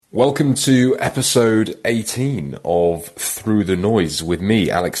Welcome to episode 18 of Through the Noise with me,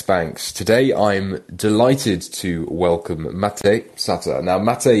 Alex Banks. Today I'm delighted to welcome Matei Psatta. Now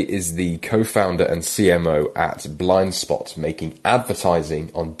Matei is the co-founder and CMO at Blindspot, making advertising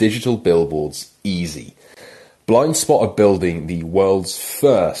on digital billboards easy. Blindspot are building the world's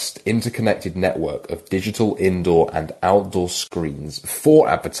first interconnected network of digital indoor and outdoor screens for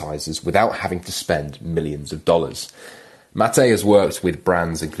advertisers without having to spend millions of dollars. Matei has worked with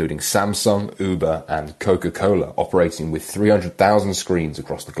brands including Samsung, Uber, and Coca-Cola, operating with 300,000 screens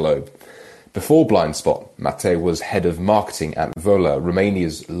across the globe. Before Blindspot, Matei was head of marketing at Vola,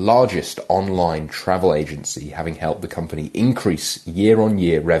 Romania's largest online travel agency, having helped the company increase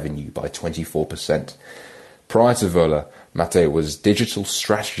year-on-year revenue by 24%. Prior to Vola, Matei was digital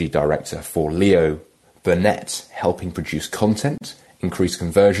strategy director for Leo Burnett, helping produce content, increase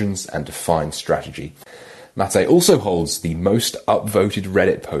conversions, and define strategy. Matei also holds the most upvoted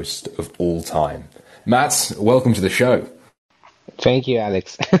Reddit post of all time. Matt, welcome to the show. Thank you,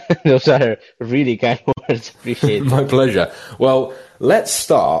 Alex. Those are really kind words. Appreciate it. My pleasure. Well, let's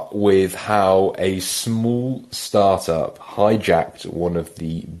start with how a small startup hijacked one of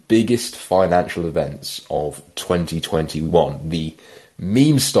the biggest financial events of 2021, the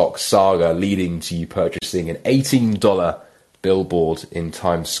meme stock saga leading to you purchasing an $18 billboard in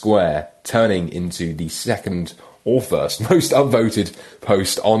Times Square, turning into the second or first most upvoted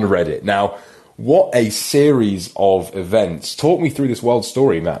post on Reddit. Now, what a series of events. Talk me through this wild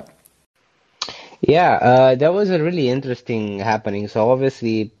story, Matt. Yeah, that was a really interesting happening. So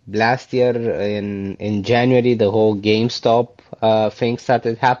obviously last year in January, the whole GameStop thing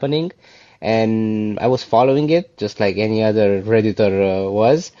started happening, and I was following it just like any other Redditor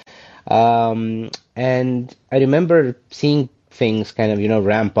was. And I remember seeing things kind of,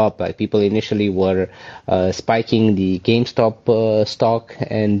 ramp up. Like people initially were spiking the GameStop stock,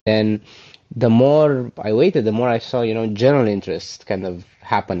 and then the more I waited, the more I saw, general interest kind of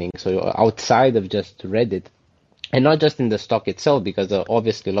happening. So outside of just Reddit, and not just in the stock itself, because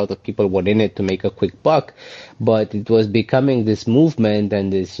obviously a lot of people were in it to make a quick buck, but it was becoming this movement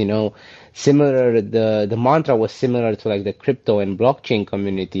and this, similar, the mantra was similar to like the crypto and blockchain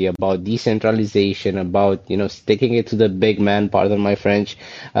community about decentralization, about, sticking it to the big man, pardon my French,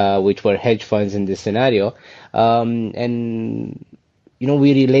 which were hedge funds in this scenario. And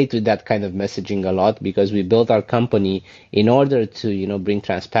we relate to that kind of messaging a lot because we built our company in order to, bring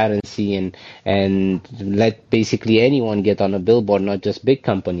transparency and let basically anyone get on a billboard, not just big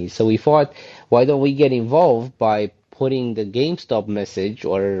companies. So we thought, why don't we get involved by putting the GameStop message,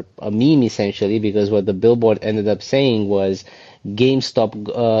 or a meme essentially, because what the billboard ended up saying was GameStop,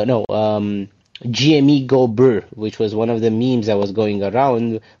 GME go brr, which was one of the memes that was going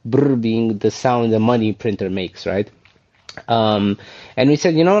around, brr being the sound the money printer makes, right? And we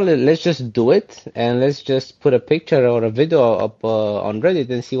said, let's just do it, and let's just put a picture or a video up on Reddit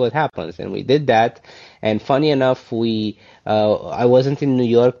and see what happens. And we did that. And funny enough, I wasn't in New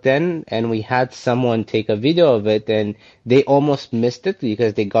York then, and we had someone take a video of it, and they almost missed it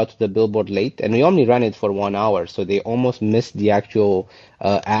because they got to the billboard late, and we only ran it for 1 hour, so they almost missed the actual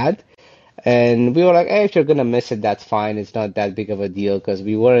ad. And we were like, hey, if you're gonna miss it, that's fine. It's not that big of a deal, because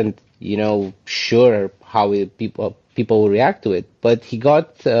we weren't, sure how people will react to it. But he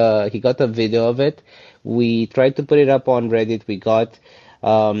got a video of it. We tried to put it up on Reddit. We got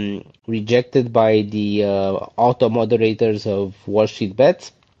rejected by the auto moderators of Wall Street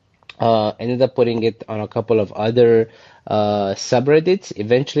Bets. Ended up putting it on a couple of other subreddits.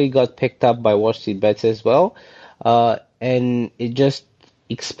 Eventually got picked up by Wall Street Bets as well. And it just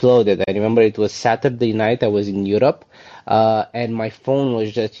exploded. I remember it was Saturday night. I was in Europe. And my phone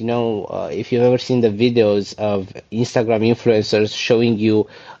was just, if you've ever seen the videos of Instagram influencers showing you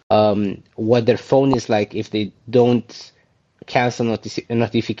what their phone is like if they don't cancel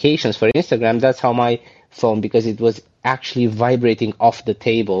notifications for Instagram, that's how my phone, because it was actually vibrating off the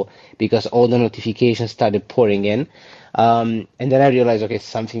table because all the notifications started pouring in. And then I realized, okay,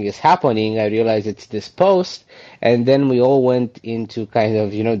 something is happening. I realized it's this post. And then we all went into kind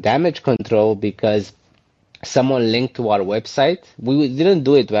of, damage control because someone linked to our website. We didn't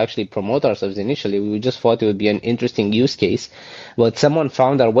do it to actually promote ourselves initially. We just thought it would be an interesting use case. But someone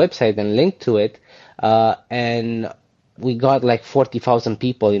found our website and linked to it. And we got like 40,000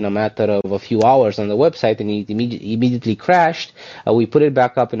 people in a matter of a few hours on the website, and it immediately crashed. We put it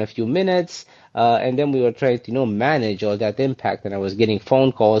back up in a few minutes. And then we were trying to, manage all that impact. And I was getting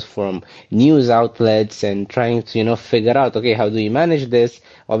phone calls from news outlets and trying to, figure out, okay, how do we manage this?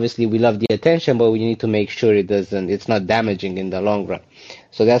 Obviously, we love the attention, but we need to make sure it's not damaging in the long run.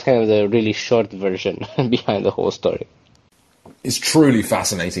 So that's kind of the really short version behind the whole story. It's truly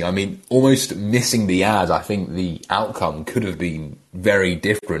fascinating. I mean, almost missing the ad, I think the outcome could have been very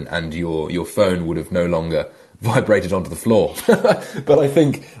different and your phone would have no longer vibrated onto the floor. But I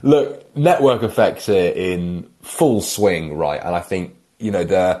think, look, network effects are in full swing, right? And I think,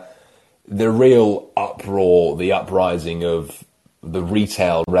 the real uproar, the uprising of the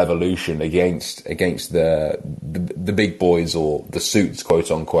retail revolution against the big boys or the suits,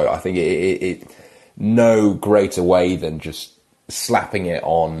 quote unquote. I think it no greater way than just slapping it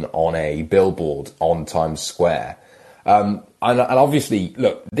on a billboard on Times Square. And obviously,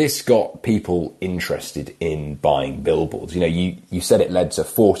 look, this got people interested in buying billboards. You said it led to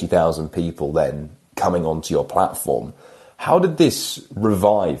 40,000 people then coming onto your platform. How did this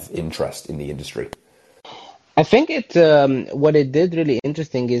revive interest in the industry? I think what it did really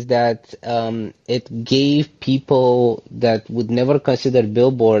interesting is that it gave people that would never consider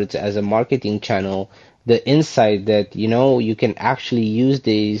billboards as a marketing channel the insight that, you can actually use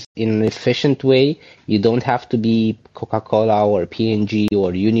these in an efficient way. You don't have to be Coca-Cola or P&G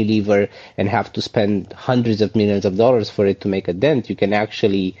or Unilever and have to spend hundreds of millions of dollars for it to make a dent. You can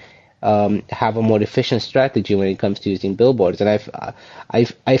actually have a more efficient strategy when it comes to using billboards. And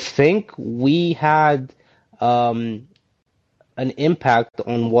I think we had an impact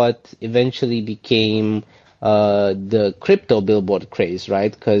on what eventually became the crypto billboard craze,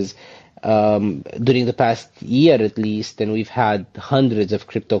 right? Because during the past year at least, and we've had hundreds of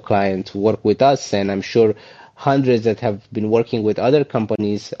crypto clients work with us, and I'm sure hundreds that have been working with other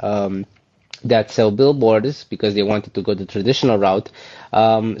companies that sell billboards because they wanted to go the traditional route.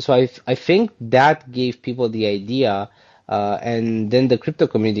 So I think that gave people the idea. And then the crypto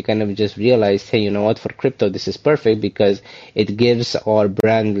community kind of just realized, hey, you know what, for crypto, this is perfect because it gives our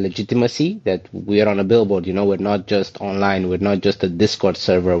brand legitimacy that we are on a billboard. We're not just online. We're not just a Discord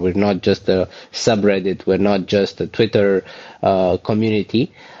server. We're not just a subreddit. We're not just a Twitter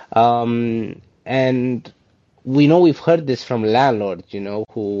community. And we've heard this from landlords,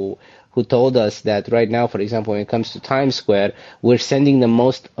 who told us that right now, for example, when it comes to Times Square, we're sending the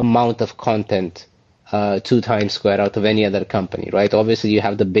most amount of content to Times Square out of any other company, right? Obviously, you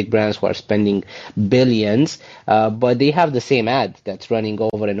have the big brands who are spending billions, but they have the same ad that's running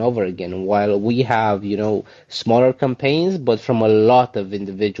over and over again, while we have, smaller campaigns, but from a lot of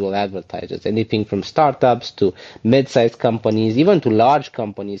individual advertisers, anything from startups to mid-sized companies, even to large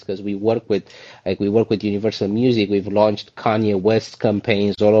companies, because we work with Universal Music. We've launched Kanye West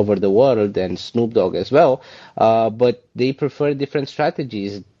campaigns all over the world and Snoop Dogg as well, but they prefer different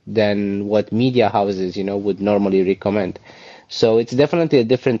strategies than what media houses, would normally recommend. So it's definitely a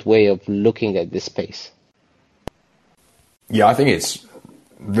different way of looking at this space. Yeah, I think it's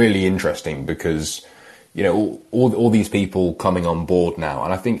really interesting because, all these people coming on board now,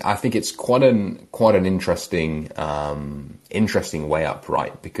 and I think it's quite an interesting way up,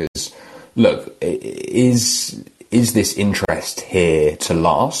 right? Because look, is this interest here to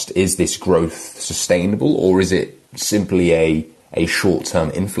last? Is this growth sustainable, or is it simply a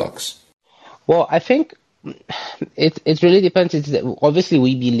short-term influx? Well, I think it really depends. Obviously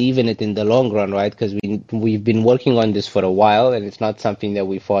we believe in it in the long run, right? Because we've been working on this for a while, and it's not something that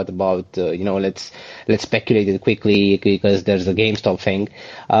we thought about. Let's speculate it quickly because there's a GameStop thing.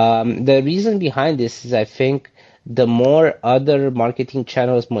 The reason behind this is I think the more other marketing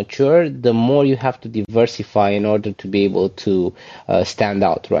channels mature, the more you have to diversify in order to be able to stand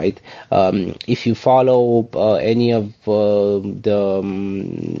out, right? If you follow any of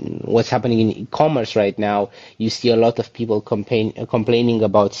what's happening in e-commerce right now, you see a lot of people complaining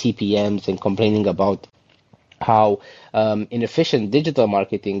about CPMs and complaining about how inefficient digital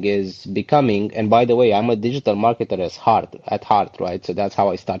marketing is becoming. And by the way, I'm a digital marketer at heart, right? So that's how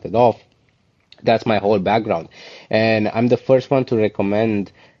I started off. That's my whole background. And I'm the first one to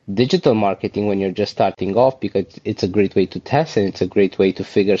recommend digital marketing when you're just starting off because it's a great way to test and it's a great way to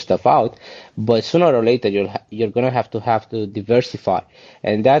figure stuff out. But sooner or later, you're going to have to diversify.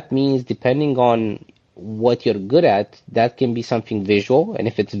 And that means depending on what you're good at, that can be something visual. And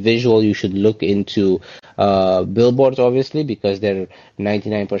if it's visual, you should look into billboards, obviously, because they're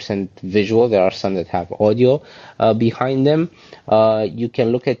 99% visual. There are some that have audio behind them. You can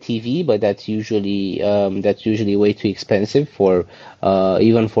look at TV, but that's usually way too expensive for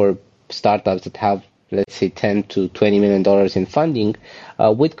even for startups that have, let's say, $10 to $20 million in funding.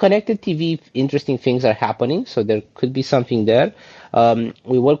 With connected TV, interesting things are happening, so there could be something there.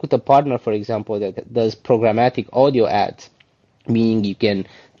 We work with a partner, for example, that does programmatic audio ads, meaning you can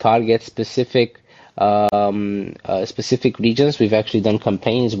target specific regions. We've actually done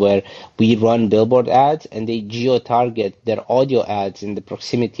campaigns where we run billboard ads and they geo-target their audio ads in the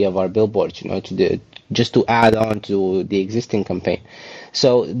proximity of our billboards, to just to add on to the existing campaign.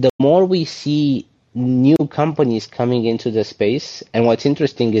 So the more we see new companies coming into the space, and what's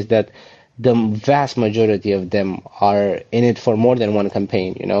interesting is that the vast majority of them are in it for more than one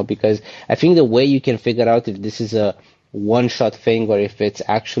campaign, because I think the way you can figure out if this is a one-shot thing or if it's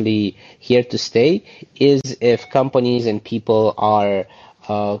actually here to stay is if companies and people are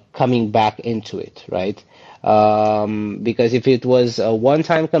coming back into it, right? Because if it was a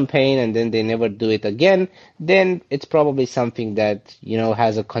one-time campaign and then they never do it again, then it's probably something that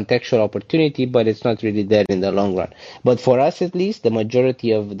has a contextual opportunity, but it's not really there in the long run. But for us, at least, the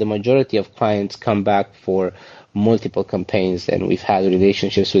majority of clients come back for multiple campaigns, and we've had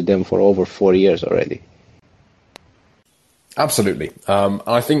relationships with them for over 4 years already. Absolutely.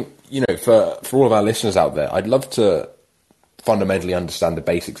 I think for all of our listeners out there, I'd love to fundamentally understand the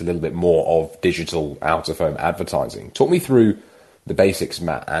basics a little bit more of digital out-of-home advertising. Talk me through the basics,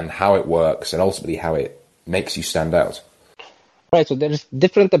 Matt, and how it works and ultimately how it makes you stand out. Right, so there's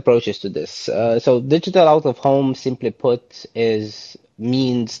different approaches to this. So digital out-of-home, simply put,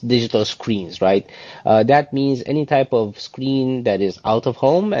 means digital screens, right? That means any type of screen that is out of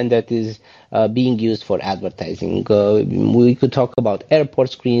home and that is being used for advertising. We could talk about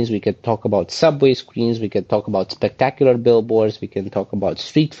airport screens, we could talk about subway screens, we could talk about spectacular billboards, we can talk about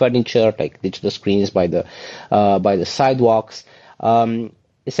street furniture, like digital screens by the sidewalks.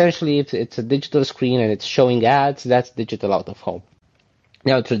 Essentially, if it's a digital screen and it's showing ads, that's digital out of home.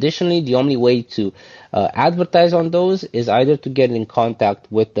 Now, traditionally, the only way to advertise on those is either to get in contact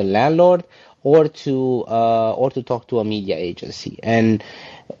with the landlord or to talk to a media agency. And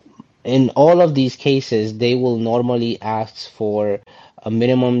in all of these cases, they will normally ask for a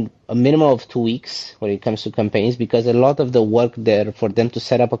minimum of 2 weeks when it comes to campaigns, because a lot of the work there for them to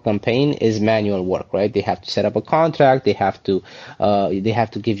set up a campaign is manual work, right? They have to set up a contract, they have to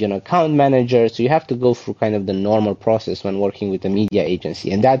give you an account manager, so you have to go through kind of the normal process when working with a media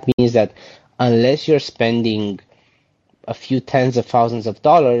agency, and that means that unless you're spending a few tens of thousands of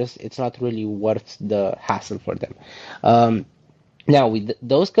dollars, it's not really worth the hassle for them. Now, with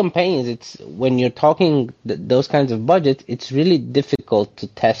those campaigns, it's when you're talking those kinds of budgets, it's really difficult to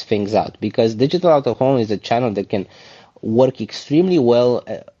test things out, because digital out of home is a channel that can work extremely well,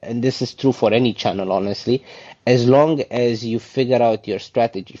 and this is true for any channel, honestly, as long as you figure out your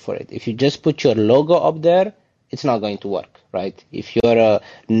strategy for it. If you just put your logo up there, it's not going to work, right? If you're a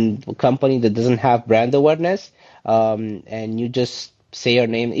company that doesn't have brand awareness, and you just say your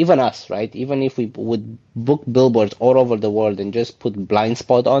name, even us, right? Even if we would book billboards all over the world and just put blind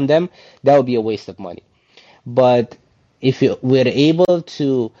spot on them, that would be a waste of money. But if we're able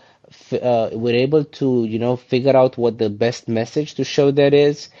to figure out what the best message to show there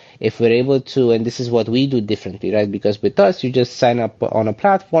is, if we're able to, and this is what we do differently, right? Because with us, you just sign up on a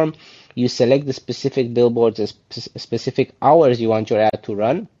platform, you select the specific billboards as specific hours you want your ad to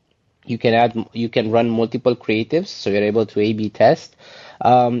run. You can run multiple creatives, so you're able to A/B test,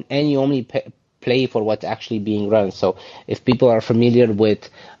 and you only play for what's actually being run. So if people are familiar with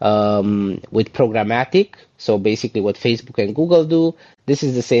programmatic, so basically what Facebook and Google do, this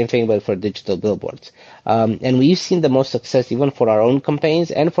is the same thing but for digital billboards. And we've seen the most success even for our own campaigns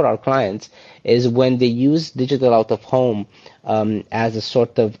and for our clients is when they use digital out of home as a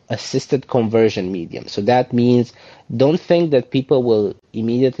sort of assisted conversion medium. So that means don't think that people will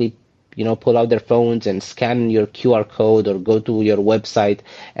immediately pull out their phones and scan your QR code or go to your website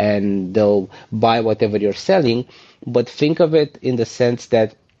and they'll buy whatever you're selling. But think of it in the sense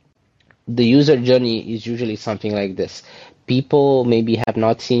that the user journey is usually something like this. People maybe have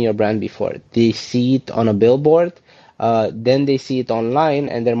not seen your brand before. They see it on a billboard, then they see it online,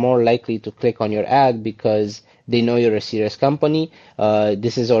 and they're more likely to click on your ad because they know you're a serious company.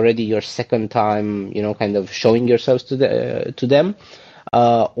 This is already your second time, kind of showing yourselves to them.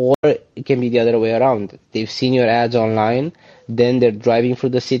 Or it can be the other way around. They've seen your ads online, then they're driving through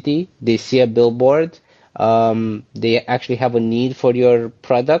the city, they see a billboard, they actually have a need for your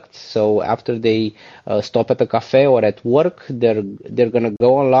product. So after they stop at a cafe or at work, they're gonna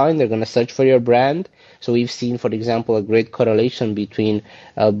go online, they're gonna search for your brand. So we've seen, for example, a great correlation between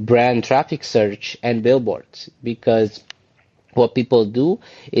brand traffic search and billboards, because what people do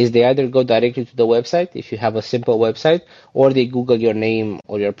is they either go directly to the website, if you have a simple website, or they Google your name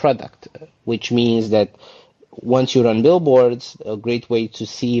or your product, which means that once you run billboards, a great way to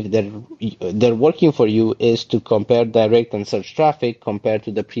see if they're working for you is to compare direct and search traffic compared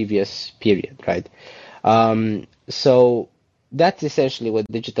to the previous period, right? So that's essentially what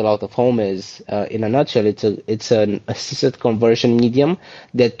digital out of home is. In a nutshell, it's an assisted conversion medium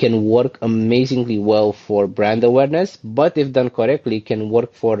that can work amazingly well for brand awareness, but if done correctly, can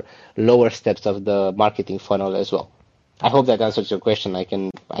work for lower steps of the marketing funnel as well. I hope that answers your question. I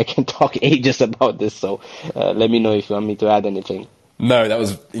can talk ages about this, so let me know if you want me to add anything. No, that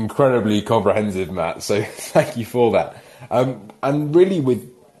was incredibly comprehensive, Matt. So thank you for that. And really, with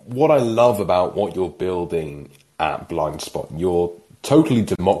what I love about what you're building at Blindspot, you're totally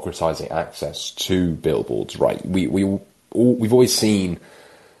democratizing access to billboards, right? We've always seen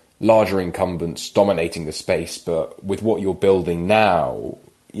larger incumbents dominating the space, but with what you're building now,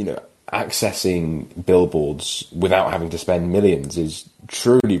 accessing billboards without having to spend millions is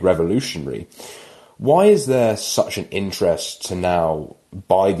truly revolutionary. Why is there such an interest to now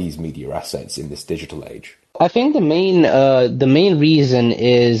buy these media assets in this digital age? I think the main reason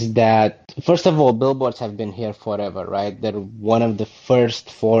is that, first of all, billboards have been here forever, right? They're one of the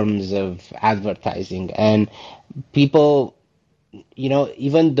first forms of advertising, and people,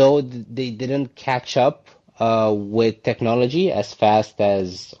 even though they didn't catch up with technology as fast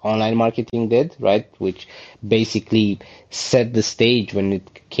as online marketing did, right? Which basically set the stage when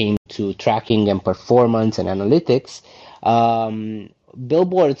it came to tracking and performance and analytics.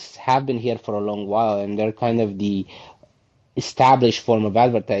 Billboards have been here for a long while, and they're kind of the established form of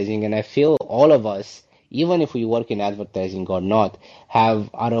advertising. And I feel all of us, even if we work in advertising or not, have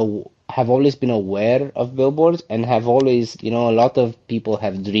always been aware of billboards, and have always, a lot of people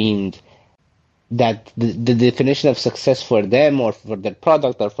have dreamed that the definition of success for them or for their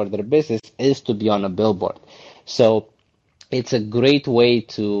product or for their business is to be on a billboard. So it's a great way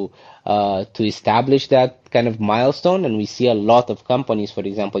to establish that kind of milestone, and we see a lot of companies, for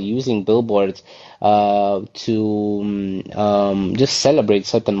example, using billboards to just celebrate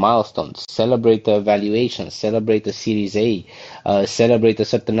certain milestones, celebrate the valuation, celebrate the Series A, celebrate a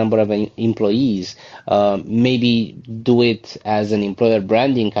certain number of employees, maybe do it as an employer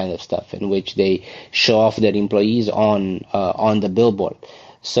branding kind of stuff, in which they show off their employees on the billboard.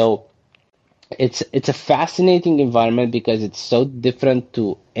 So it's a fascinating environment because it's so different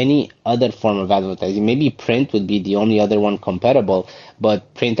to any other form of advertising. Maybe print would be the only other one comparable,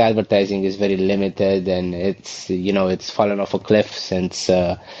 but print advertising is very limited, and it's fallen off a cliff since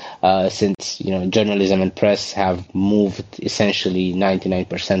journalism and press have moved essentially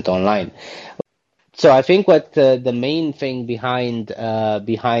 99% online. So I think what the main thing behind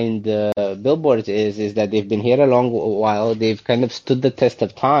billboards is that they've been here a long while. They've kind of stood the test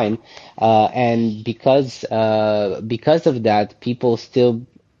of time, and because of that, people still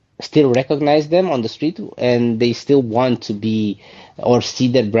recognize them on the street, and they still want to be or see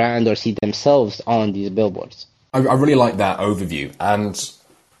their brand or see themselves on these billboards. I really like that overview, and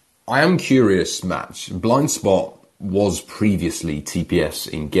I am curious, Matt. Blindspot was previously TPS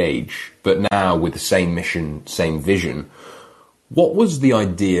Engage, but now with the same mission, same vision. What was the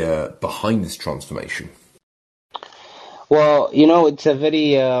idea behind this transformation? Well, it's a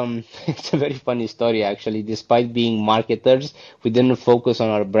very it's a very funny story actually. Despite being marketers, we didn't focus on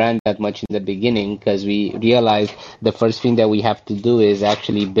our brand that much in the beginning because we realized the first thing that we have to do is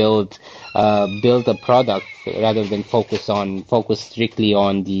actually build a product rather than focus strictly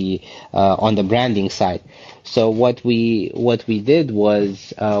on the branding side. So what we did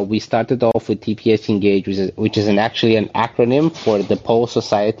was we started off with TPS Engage, which is actually an acronym for the Pole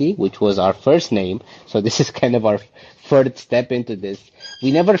Society, which was our first name. So this is kind of our third step into this.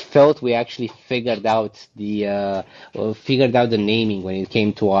 We never felt we actually figured out the naming when it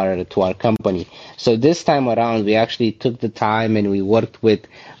came to our company. So this time around, we actually took the time and we worked with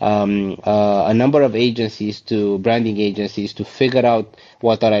a number of branding agencies, to figure out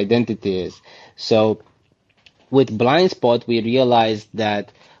what our identity is. So with Blindspot, we realized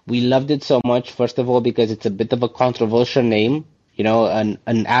that we loved it so much, first of all, because it's a bit of a controversial name.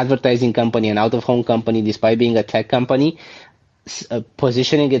 An advertising company, an out-of-home company, despite being a tech company,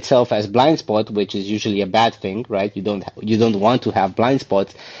 positioning itself as Blindspot, which is usually a bad thing, right? You don't want to have blind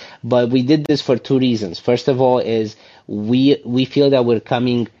spots. But we did this for two reasons. First of all is we feel that we're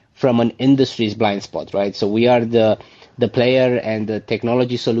coming from an industry's blind spot, right? So we are the player and the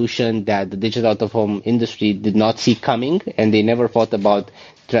technology solution that the digital out-of-home industry did not see coming, and they never thought about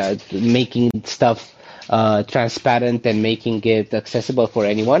making stuff transparent and making it accessible for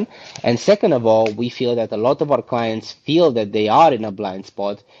anyone. And second of all, we feel that a lot of our clients feel that they are in a blind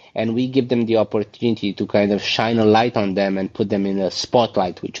spot, and we give them the opportunity to kind of shine a light on them and put them in a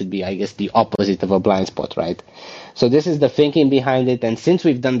spotlight, which would be, I guess, the opposite of a blind spot, right? So this is the thinking behind it. And since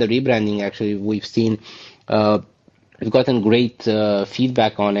we've done the rebranding, actually, we've seen I've gotten great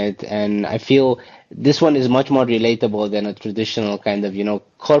feedback on it, and I feel this one is much more relatable than a traditional kind of,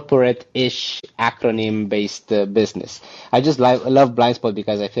 corporate-ish acronym-based business. I just love Blind Spot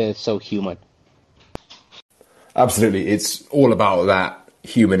because I feel it's so human. Absolutely. It's all about that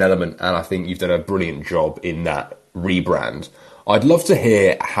human element, and I think you've done a brilliant job in that rebrand. I'd love to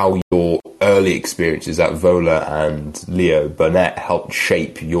hear how your early experiences at Vola and Leo Burnett helped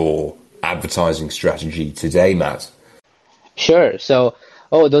shape your advertising strategy today, Matt. Sure. So,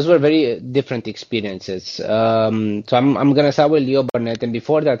 those were very different experiences. So I'm gonna start with Leo Burnett, and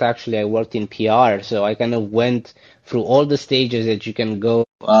before that, actually, I worked in PR. So I kind of went through all the stages that you can go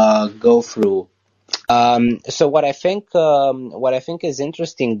through. So what I think is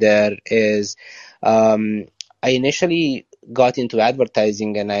interesting there is, I initially got into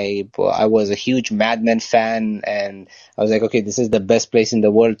advertising, and I was a huge Mad Men fan, and I was like, okay, this is the best place in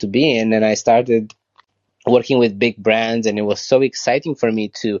the world to be in, and I started working with big brands, and it was so exciting for me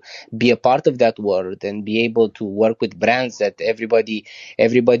to be a part of that world and be able to work with brands that everybody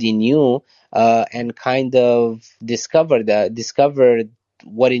knew, and kind of discovered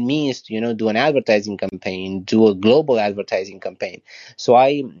what it means to do an advertising campaign, do a global advertising campaign. So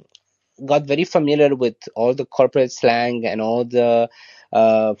I got very familiar with all the corporate slang and all the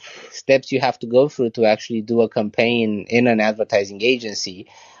uh, steps you have to go through to actually do a campaign in an advertising agency.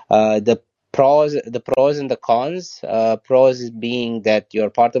 The pros and the cons. Pros being that you're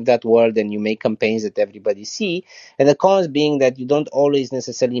part of that world and you make campaigns that everybody see, and the cons being that you don't always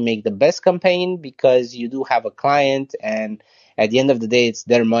necessarily make the best campaign because you do have a client, and at the end of the day, it's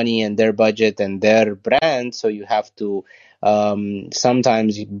their money and their budget and their brand, so you have to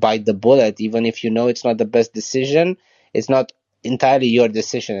sometimes you bite the bullet, even if you know it's not the best decision. It's not entirely your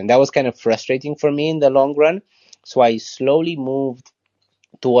decision, and that was kind of frustrating for me in the long run. So I slowly moved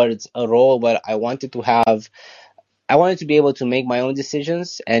towards a role where I wanted to be able to make my own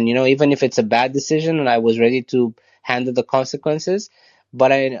decisions, and even if it's a bad decision, and I was ready to handle the consequences.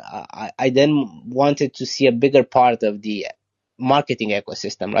 But I then wanted to see a bigger part of the marketing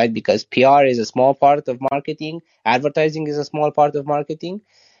ecosystem, right? Because PR is a small part of marketing, advertising is a small part of marketing,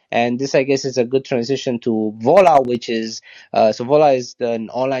 and this, I guess, is a good transition to Vola, which is so Vola is an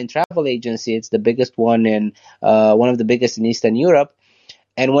online travel agency. It's the biggest one in one of the biggest in Eastern Europe.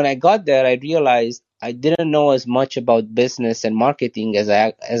 And when I got there, I realized I didn't know as much about business and marketing as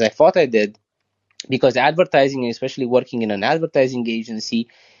I thought I did, because advertising, especially working in an advertising agency,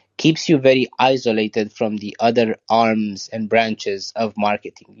 keeps you very isolated from the other arms and branches of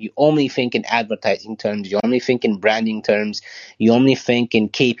marketing. You only think in advertising terms, you only think in branding terms, you only think in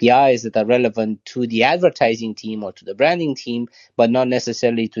KPIs that are relevant to the advertising team or to the branding team, but not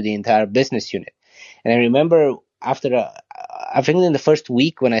necessarily to the entire business unit. And I remember I think in the first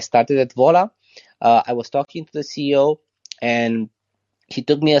week when I started at Vola, I was talking to the CEO, and he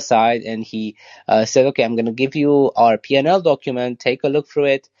took me aside and he said, okay, I'm going to give you our P&L document, take a look through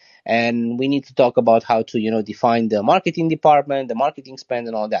it, and we need to talk about how to, define the marketing department, the marketing spend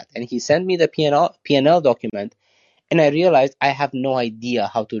and all that. And he sent me the P&L document, and I realized I have no idea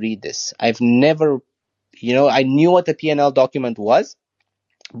how to read this. I've never, I knew what the P&L document was,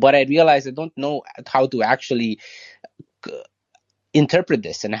 but I realized I don't know how to actually interpret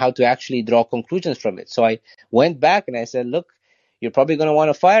this and how to actually draw conclusions from it. So I went back and I said, look, you're probably going to want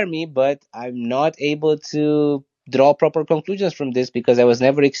to fire me, but I'm not able to draw proper conclusions from this because I was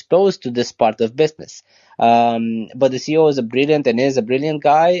never exposed to this part of business. But the CEO is a brilliant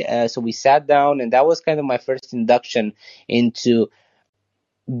guy. So we sat down, and that was kind of my first induction into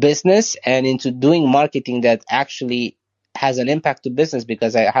business and into doing marketing that actually has an impact to business,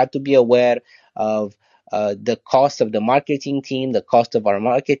 because I had to be aware of the cost of the marketing team, the cost of our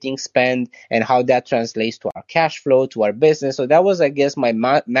marketing spend, and how that translates to our cash flow, to our business. So that was, I guess, my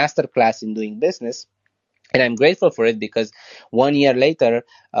master class in doing business. And I'm grateful for it because 1 year later,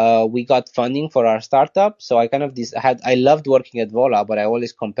 we got funding for our startup. So I kind of I loved working at Vola, but I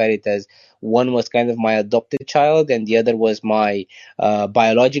always compare it as one was kind of my adopted child and the other was my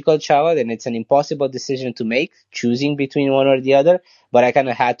biological child. And it's an impossible decision to make, choosing between one or the other. But I kind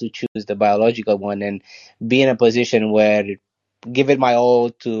of had to choose the biological one and be in a position where give it my all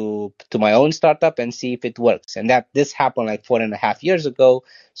to my own startup and see if it works. And this happened like 4.5 years ago.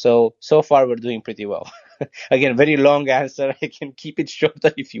 So far we're doing pretty well. Again, very long answer. I can keep it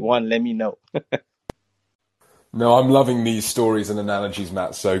shorter if you want. Let me know. No, I'm loving these stories and analogies,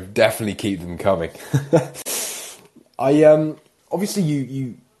 Matt, so definitely keep them coming. I obviously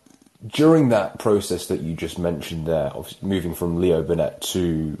you during that process that you just mentioned there, of moving from Leo Burnett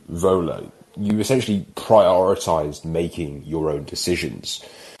to Volo, you essentially prioritized making your own decisions.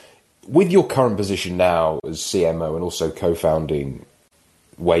 with your current position now as CMO and also co-founding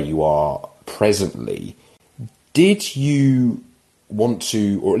where you are presently, did you want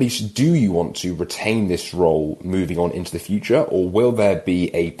to, or at least do you want to retain this role moving on into the future, or will there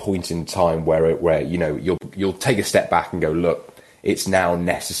be a point in time where you know you'll take a step back and go, look, it's now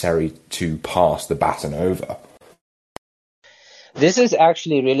necessary to pass the baton over? This is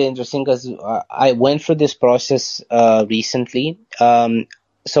actually really interesting because I went through this process recently.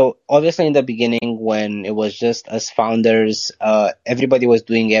 So obviously in the beginning, when it was just us founders, everybody was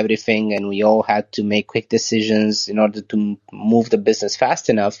doing everything and we all had to make quick decisions in order to move the business fast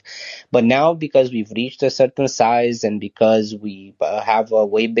enough. But now, because we've reached a certain size and because we have a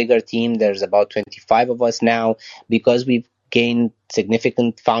way bigger team, there's about 25 of us now, because we've gained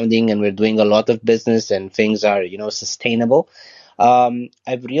significant funding and we're doing a lot of business and things are, sustainable.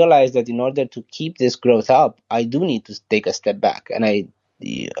 I've realized that in order to keep this growth up, I do need to take a step back. And I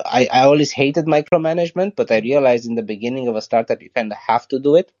always hated micromanagement, but I realized in the beginning of a startup, you kind of have to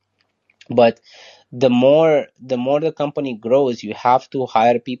do it. But the more the company grows, you have to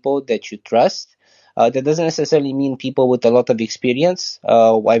hire people that you trust. That doesn't necessarily mean people with a lot of experience.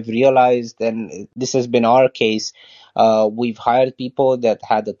 I've realized, and this has been our case, we've hired people that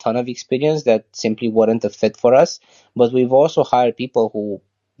had a ton of experience that simply weren't a fit for us. But we've also hired people who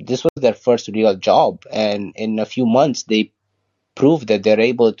this was their first real job, and in a few months they prove that they're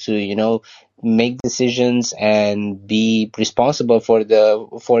able to, make decisions and be responsible for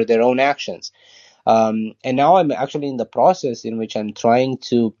their own actions. And now I'm actually in the process in which I'm trying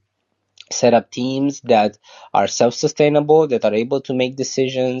to set up teams that are self-sustainable, that are able to make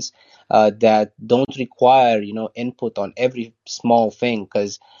decisions, that don't require, input on every small thing,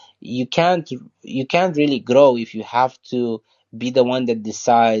 because you can't really grow if you have to be the one that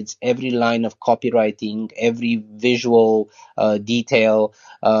decides every line of copywriting, every visual detail,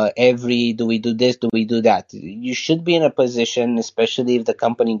 every do we do this, do we do that. You should be in a position, especially if the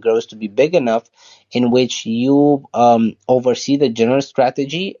company grows to be big enough, in which you oversee the general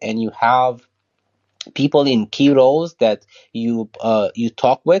strategy and you have people in key roles that you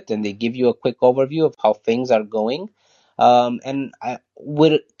talk with and they give you a quick overview of how things are going. And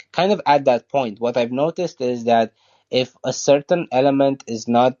we're kind of at that point. What I've noticed is that if a certain element is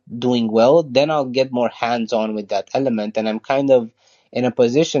not doing well, then I'll get more hands-on with that element. And I'm kind of in a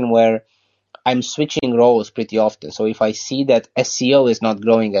position where I'm switching roles pretty often. So if I see that SEO is not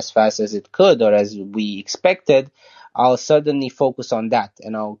growing as fast as it could or as we expected, I'll suddenly focus on that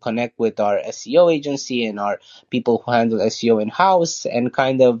and I'll connect with our SEO agency and our people who handle SEO in-house and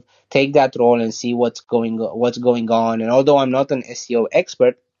kind of take that role and see what's going on. And although I'm not an SEO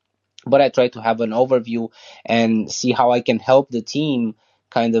expert, but I try to have an overview and see how I can help the team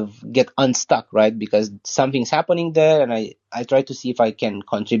kind of get unstuck, right? Because something's happening there, and I try to see if I can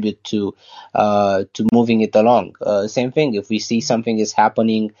contribute to moving it along. Same thing if we see something is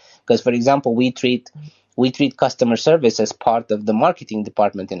happening, because for example, we treat customer service as part of the marketing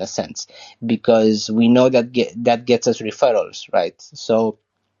department in a sense, because we know that that gets us referrals, right? So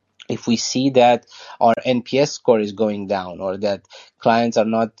if we see that our NPS score is going down or that clients are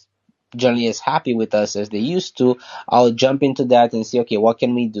not generally as happy with us as they used to, I'll jump into that and see, okay, what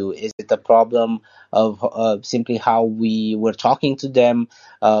can we do? Is it a problem of simply how we were talking to them?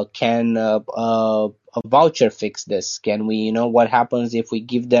 Can a voucher fix this? Can we, what happens if we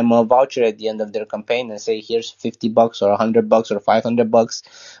give them a voucher at the end of their campaign and say, here's $50 or $100 or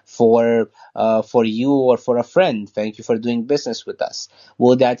 $500 for you or for a friend. Thank you for doing business with us.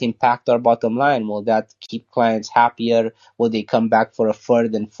 Will that impact our bottom line? Will that keep clients happier? Will they come back for a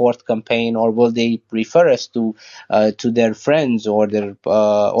third and fourth campaign, or will they refer us to their friends or their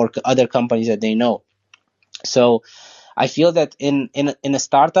or other companies that they know? So I feel that in a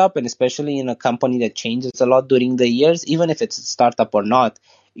startup, and especially in a company that changes a lot during the years, even if it's a startup or not,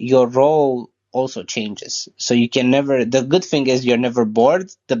 your role also changes. So you can never, the good thing is you're never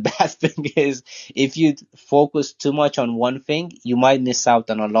bored. The bad thing is if you focus too much on one thing, you might miss out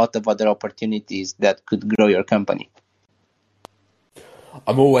on a lot of other opportunities that could grow your company.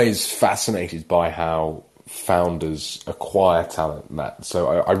 I'm always fascinated by how founders acquire talent, Matt. So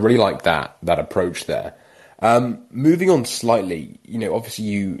I really like that approach there. Moving on slightly, obviously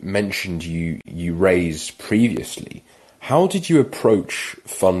you mentioned you raised previously. How did you approach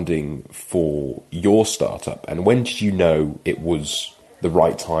funding for your startup, and when did you know it was the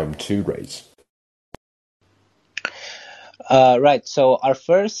right time to raise? Right. So our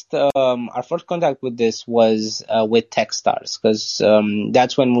first contact with this was with Techstars, because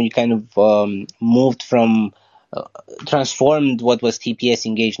that's when we kind of moved from transformed what was TPS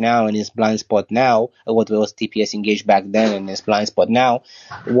Engage now and is Blind Spot now, or what was TPS Engage back then and is Blind Spot now,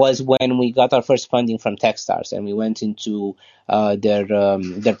 was when we got our first funding from Techstars, and we went into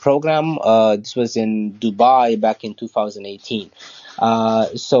their program. This was in Dubai back in 2018.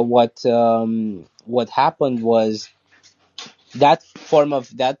 So what happened was that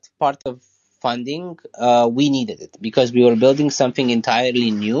part of funding, we needed it because we were building something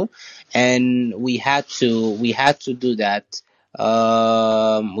entirely new, and we had to do that.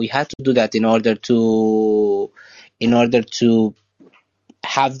 We had to do that in order to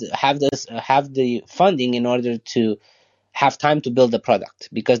have the funding in order to have time to build the product,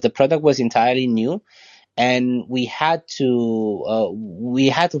 because the product was entirely new, and we had to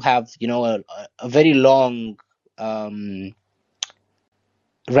have a very long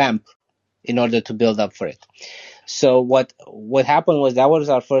ramp in order to build up for it. So what happened was that was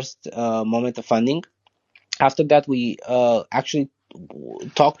our first moment of funding. After that, we actually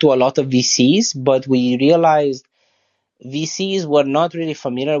talked to a lot of VCs, but we realized VCs were not really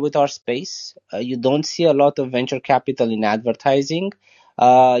familiar with our space. You don't see a lot of venture capital in advertising.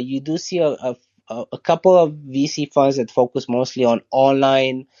 You do see a couple of VC funds that focus mostly on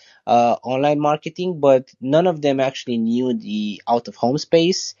online marketing, but none of them actually knew the out-of-home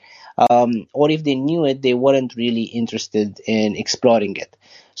space. Or if they knew it, they weren't really interested in exploring it.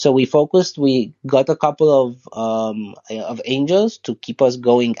 So we focused. We got a couple of angels to keep us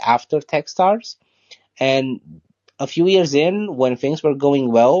going after Techstars, and a few years in, when things were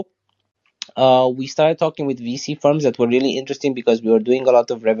going well, we started talking with VC firms that were really interesting because we were doing a lot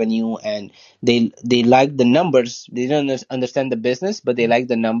of revenue, and they liked the numbers. They didn't understand the business, but they liked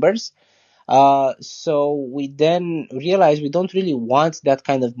the numbers. So we then realized we don't really want that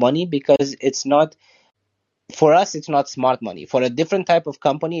kind of money because it's not, for us, it's not smart money. For a different type of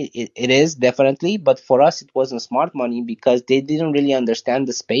company, it is definitely, but for us, it wasn't smart money because they didn't really understand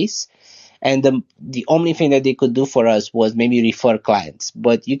the space. And the only thing that they could do for us was maybe refer clients.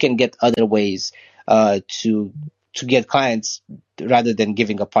 But you can get other ways to get clients rather than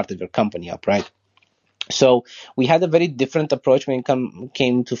giving a part of your company up, right? So we had a very different approach when it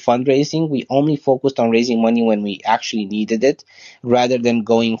came to fundraising. We only focused on raising money when we actually needed it, rather than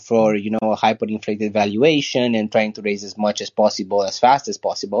going for a hyperinflated valuation and trying to raise as much as possible as fast as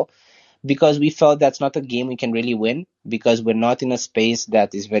possible, because we felt that's not a game we can really win, because we're not in a space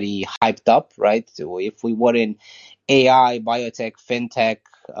that is very hyped up, right? So if we were in AI, biotech, fintech,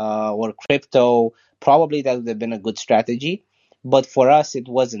 or crypto, probably that would have been a good strategy. But for us, it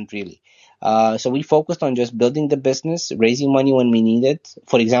wasn't really. So we focused on just building the business, raising money when we needed.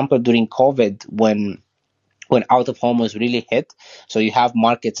 For example, during COVID, when out of home was really hit. So you have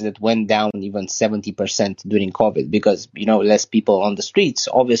markets that went down even 70% during COVID because, less people on the streets.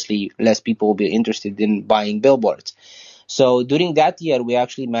 Obviously, less people will be interested in buying billboards. So during that year, we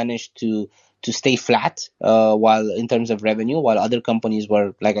actually managed to stay flat while in terms of revenue, while other companies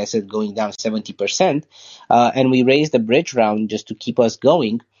were, like I said, going down 70%. And we raised a bridge round just to keep us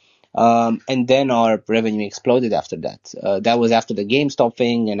going. And then our revenue exploded after that. That was after the GameStop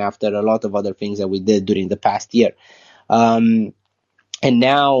thing and after a lot of other things that we did during the past year. And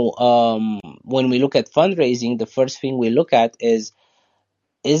now, when we look at fundraising, the first thing we look at is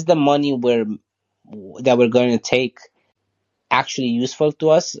the money that we're going to take actually useful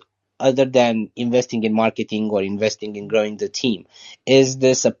to us, other than investing in marketing or investing in growing the team? Is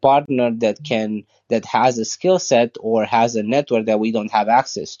this a partner that has a skill set or has a network that we don't have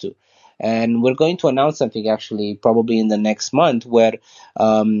access to? And we're going to announce something actually probably in the next month where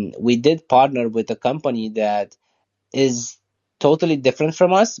we did partner with a company that is totally different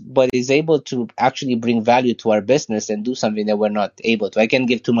from us, but is able to actually bring value to our business and do something that we're not able to. I can't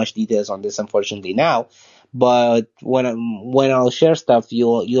give too much details on this, unfortunately, now, but when I'll share stuff,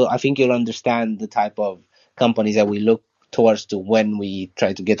 I think you'll understand the type of companies that we look towards to when we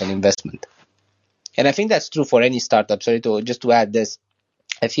try to get an investment. And I think that's true for any startup. Sorry to add this.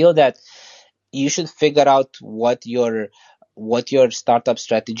 I feel that you should figure out what your startup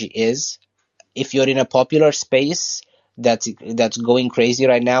strategy is. If you're in a popular space that's going crazy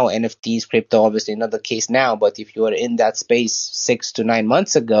right now, NFTs, crypto, obviously not the case now, but if you were in that space 6 to 9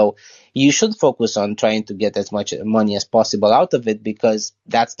 months ago, you should focus on trying to get as much money as possible out of it, because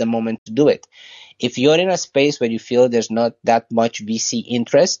that's the moment to do it. If you're in a space where you feel there's not that much VC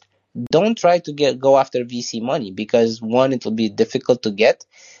interest, don't try to go after VC money, because one, it will be difficult to get.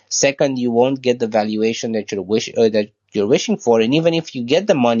 Second, you won't get the valuation that you're wishing for, and even if you get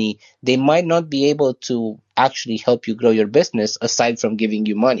the money, they might not be able to actually help you grow your business aside from giving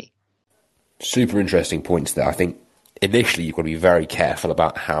you money. Super interesting points there. I think initially you've got to be very careful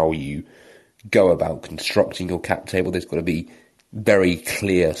about how you go about constructing your cap table. There's got to be very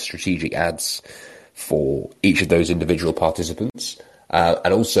clear strategic ads for each of those individual participants.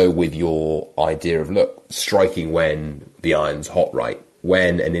 And also with your idea of, look, striking when the iron's hot, right?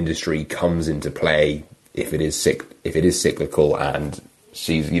 When an industry comes into play, if it is cyclical and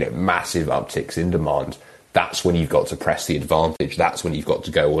sees, massive upticks in demand, that's when you've got to press the advantage. That's when you've got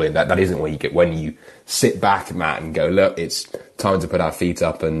to go all in. That isn't when you sit back, Matt, and go, look, it's time to put our feet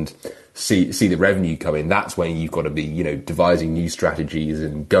up and see the revenue come in. That's when you've got to be, devising new strategies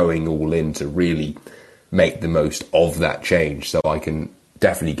and going all in to really make the most of that change. So I can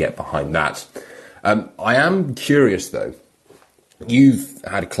definitely get behind that. I am curious though. You've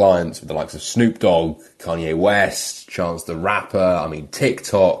had clients with the likes of Snoop Dogg, Kanye West, Chance the Rapper,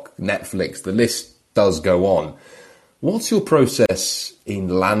 TikTok, Netflix, the list does go on. What's your process in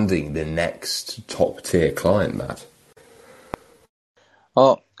landing the next top tier client, Matt?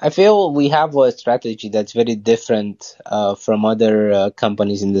 Well, I feel we have a strategy that's very different from other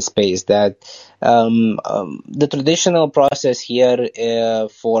companies in the space. That the traditional process here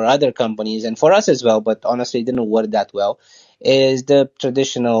for other companies and for us as well, but honestly, it didn't work that well, is the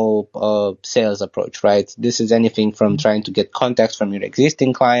traditional sales approach, right? This is anything from trying to get contacts from your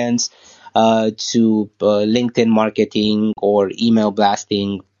existing clients to LinkedIn marketing or email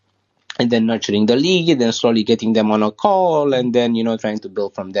blasting, and then nurturing the lead, then slowly getting them on a call, and then, trying to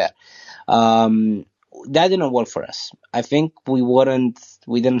build from there. That didn't work for us. I think we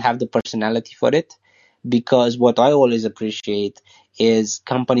didn't have the personality for it, because what I always appreciate is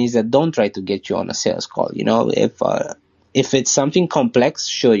companies that don't try to get you on a sales call. If it's something complex,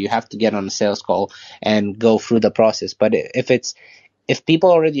 sure, you have to get on a sales call and go through the process. But if people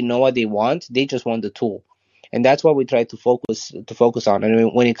already know what they want, they just want the tool. And that's what we try to focus on.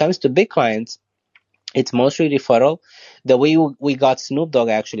 And when it comes to big clients, it's mostly referral. The way we got Snoop Dogg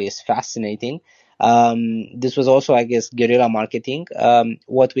actually is fascinating. This was also, I guess, guerrilla marketing.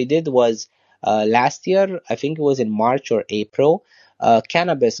 What we did was last year, I think it was in March or April,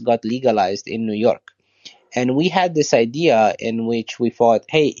 cannabis got legalized in New York. And we had this idea in which we thought,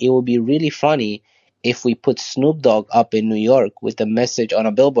 hey, it would be really funny if we put Snoop Dogg up in New York with a message on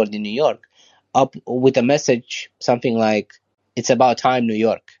a billboard in New York, up with a message, something like, it's about time, New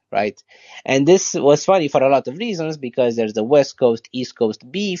York, right? And this was funny for a lot of reasons, because there's the West Coast, East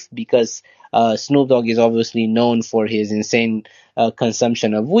Coast beef, because Snoop Dogg is obviously known for his insane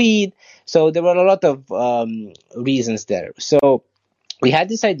consumption of weed. So there were a lot of reasons there. So we had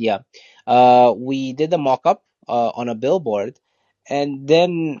this idea. We did a mock-up on a billboard, and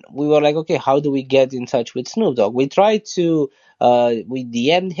then we were like, okay, how do we get in touch with Snoop Dogg? We tried to, we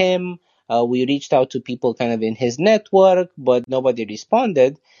DM'd him, we reached out to people kind of in his network, but nobody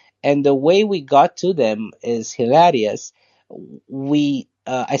responded. And the way we got to them is hilarious.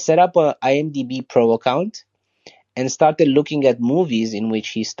 I set up a IMDb Pro account and started looking at movies in which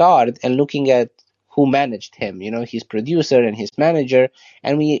he starred and looking at who managed him, his producer and his manager.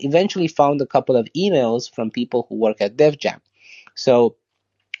 And we eventually found a couple of emails from people who work at Def Jam. So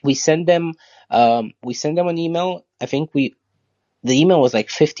we sent them an email. I think the email was like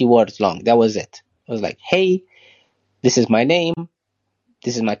 50 words long. That was it. It was like, hey, this is my name.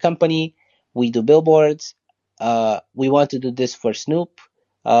 This is my company. We do billboards. We want to do this for Snoop.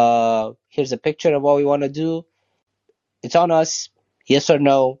 Here's a picture of what we want to do. It's on us. Yes or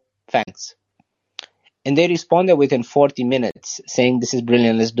no. Thanks. And they responded within 40 minutes saying, this is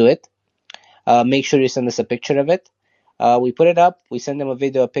brilliant. Let's do it. Make sure you send us a picture of it. We put it up. We send them a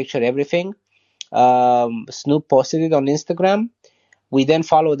video, a picture, everything. Snoop posted it on Instagram. We then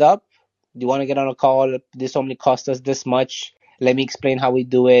followed up. Do you want to get on a call? This only cost us this much. Let me explain how we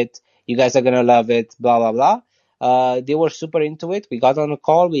do it. You guys are going to love it, blah, blah, blah. They were super into it. We got on a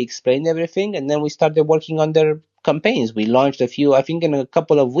call. We explained everything. And then we started working on their campaigns. We launched I think in a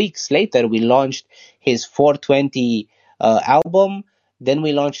couple of weeks later, we launched his 420 album. Then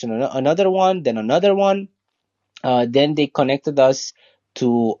we launched another one, then another one. Then they connected us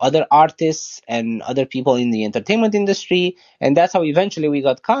to other artists and other people in the entertainment industry, and that's how eventually we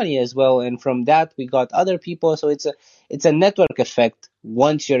got Kanye as well. And from that, we got other people. So it's a network effect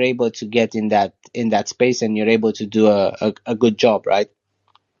once you're able to get in that space and you're able to do a good job, right?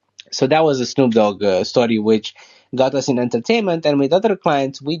 So that was a Snoop Dogg story, which got us in entertainment. And with other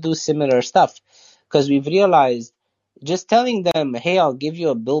clients, we do similar stuff, because we've realized just telling them, hey, I'll give you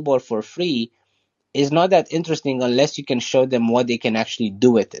a billboard for free is not that interesting unless you can show them what they can actually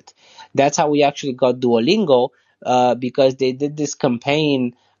do with it. That's how we actually got Duolingo, because they did this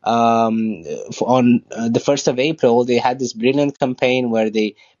campaign on the 1st of April. They had this brilliant campaign where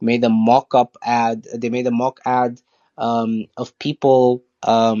they made a mock ad. They made a mock ad of people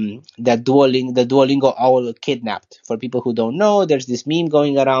that the Duolingo owl kidnapped. For people who don't know, there's this meme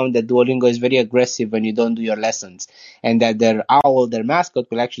going around that Duolingo is very aggressive when you don't do your lessons, and that their owl, their mascot,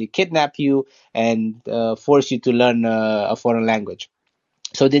 will actually kidnap you and force you to learn a foreign language.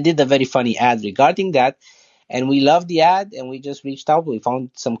 So they did a very funny ad regarding that, and we loved the ad, and we just reached out. We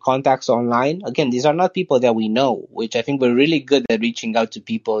found some contacts online. Again, these are not people that we know, which I think we're really good at reaching out to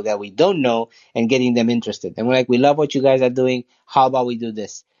people that we don't know and getting them interested. And we're like, we love what you guys are doing. How about we do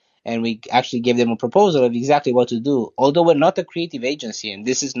this? And we actually gave them a proposal of exactly what to do. Although we're not a creative agency, and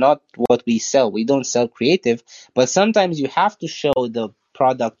this is not what we sell. We don't sell creative, but sometimes you have to show the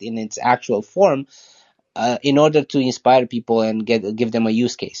product in its actual form in order to inspire people and give them a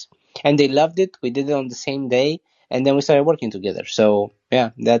use case. And they loved it. We did it on the same day, and then we started working together. So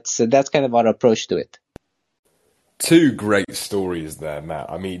yeah, that's kind of our approach to it. Two great stories there, Matt.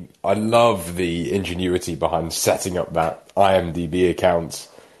 I mean, I love the ingenuity behind setting up that IMDb account,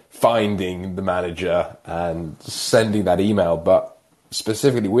 finding the manager and sending that email, but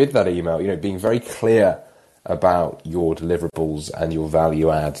specifically with that email, being very clear about your deliverables and your value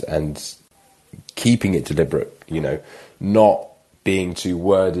add and keeping it deliberate, not being too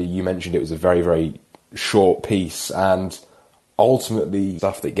wordy. You mentioned it was a very, very short piece and ultimately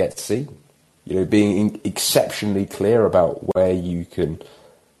stuff that gets seen. Being exceptionally clear about where you can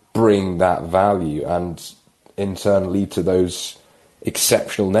bring that value and in turn lead to those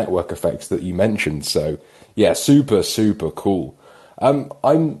exceptional network effects that you mentioned. So yeah, super, super cool.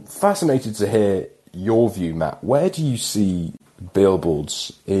 I'm fascinated to hear your view, Matt. Where do you see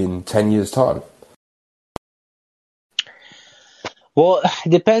billboards in 10 years' time? Well, it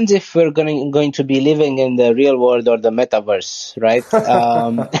depends if we're going to be living in the real world or the metaverse, right?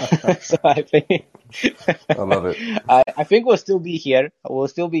 So I think I love it. I think we'll still be here. We'll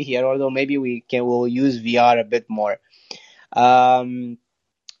still be here, although maybe we'll use VR a bit more.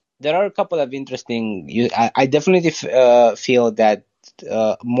 There are a couple of interesting. I definitely feel that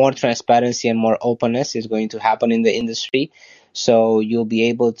more transparency and more openness is going to happen in the industry. So you'll be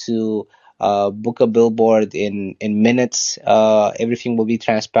able to book a billboard in minutes. Everything will be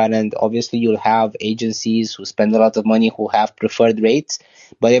transparent. Obviously, you'll have agencies who spend a lot of money who have preferred rates,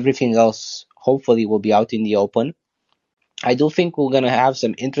 but everything else hopefully will be out in the open. I do think we're going to have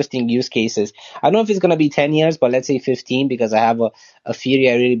some interesting use cases. I don't know if it's going to be 10 years, but let's say 15, because I have a theory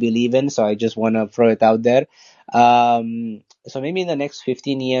I really believe in, so I just want to throw it out there. So maybe in the next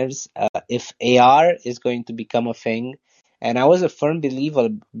 15 years, if AR is going to become a thing, and I was a firm believer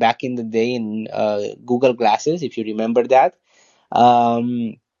back in the day in Google Glasses, if you remember that.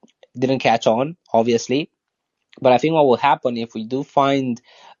 Didn't catch on, obviously. But I think what will happen if we do find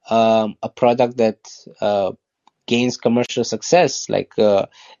a product that gains commercial success, like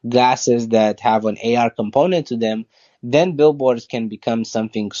glasses that have an AR component to them, then billboards can become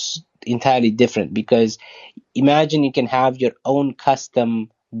something entirely different. Because imagine you can have your own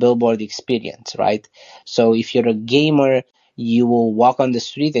custom billboard experience, right? So if you're a gamer, you will walk on the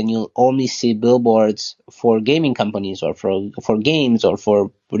street and you'll only see billboards for gaming companies or for games or for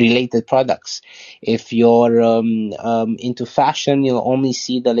related products. If you're into fashion, you'll only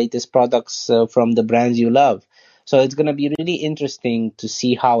see the latest products from the brands you love. So it's going to be really interesting to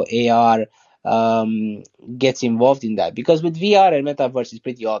see how AR gets involved in that. Because with VR and metaverse, it's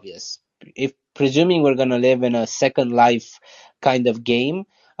pretty obvious. If presuming we're going to live in a Second Life kind of game,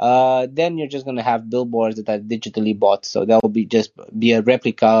 then you're just going to have billboards that are digitally bought. So that will be a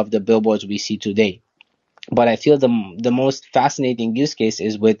replica of the billboards we see today. But I feel the most fascinating use case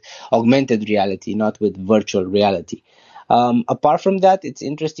is with augmented reality, not with virtual reality. Apart from that, it's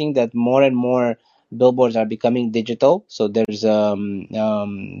interesting that more and more billboards are becoming digital. So there's a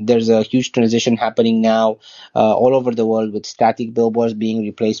huge transition happening now all over the world, with static billboards being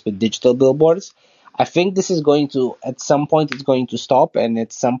replaced with digital billboards. I think this is going to, at some point, it's going to stop, and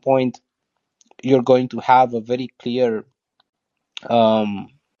at some point, you're going to have a very clear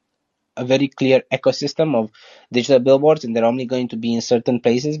ecosystem of digital billboards, and they're only going to be in certain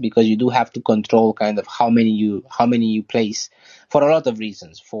places, because you do have to control kind of how many you place, for a lot of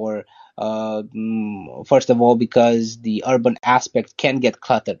reasons. First of all, because the urban aspect can get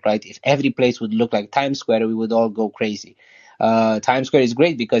cluttered, right? If every place would look like Times Square, we would all go crazy. Times Square is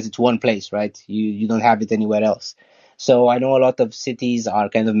great because it's one place, right? You don't have it anywhere else. So I know a lot of cities are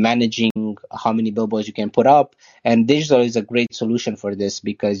kind of managing how many billboards you can put up, and digital is a great solution for this,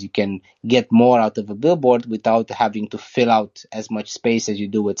 because you can get more out of a billboard without having to fill out as much space as you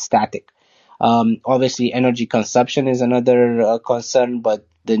do with static. Obviously, energy consumption is another concern, but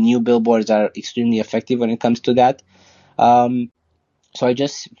the new billboards are extremely effective when it comes to that. So I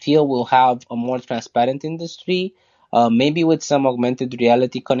just feel we'll have a more transparent industry. maybe with some augmented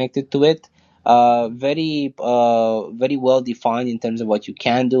reality connected to it. Very well defined in terms of what you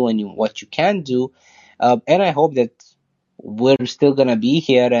can do and what you can do. And I hope that we're still gonna be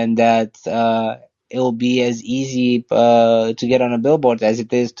here and that it'll be as easy to get on a billboard as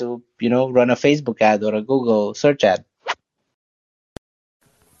it is to, run a Facebook ad or a Google search ad.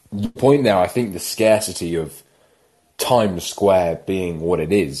 Your point there, I think the scarcity of Times Square being what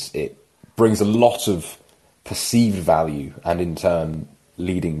it is, it brings a lot of perceived value and in turn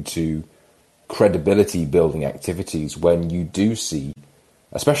leading to credibility building activities when you do see,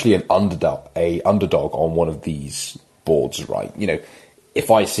 especially an underdog on one of these boards, right?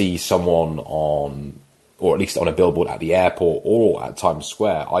 If I see someone on, or at least on a billboard at the airport or at Times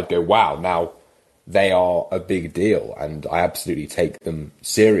Square, I'd go, wow, now they are a big deal, and I absolutely take them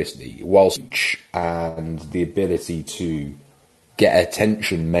seriously. Whilst and the ability to get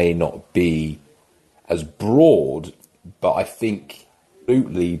attention may not be as broad, but I think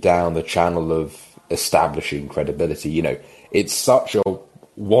absolutely down the channel of establishing credibility. It's such a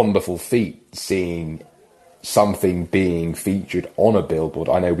wonderful feat seeing something being featured on a billboard.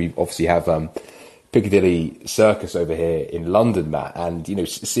 I know we obviously have Piccadilly Circus over here in London, Matt, and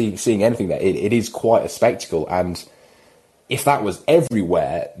seeing anything there, it is quite a spectacle. And if that was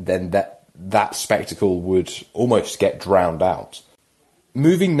everywhere, then that spectacle would almost get drowned out.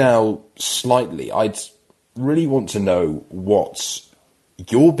 Moving now slightly, I'd really want to know what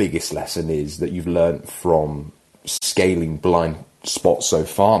your biggest lesson is that you've learned from scaling Blind Spot so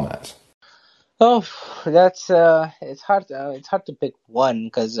far, Matt. Oh, that's it's hard. It's hard to pick one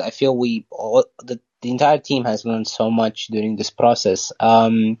because I feel the entire team has learned so much during this process.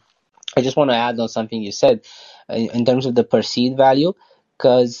 I just want to add on something you said in terms of the perceived value,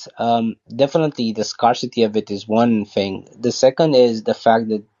 because definitely the scarcity of it is one thing. The second is the fact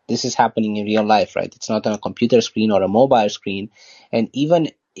that this is happening in real life, right? It's not on a computer screen or a mobile screen, and even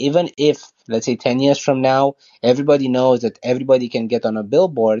if, let's say, 10 years from now, everybody knows that everybody can get on a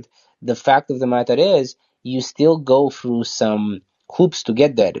billboard. The fact of the matter is, you still go through some hoops to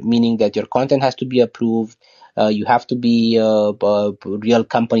get there, meaning that your content has to be approved. You have to be a real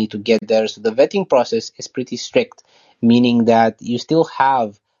company to get there. So the vetting process is pretty strict, meaning that you still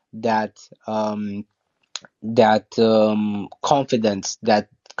have that confidence that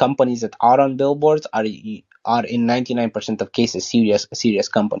companies that are on billboards are in 99% of cases serious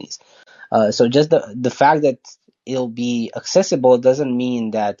companies. So just the fact that it'll be accessible doesn't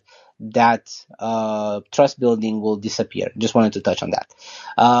mean that trust building will disappear. Just wanted to touch on that.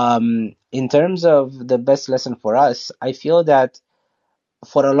 In terms of the best lesson for us, I feel that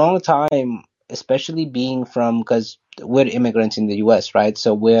for a long time, especially being from, because we're immigrants in the US, right?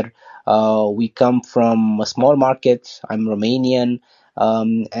 So we come from a small market. I'm Romanian.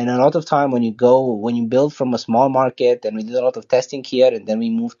 And a lot of time when you build from a small market, and we did a lot of testing here, and then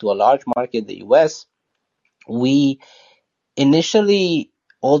we moved to a large market, the US, we initially,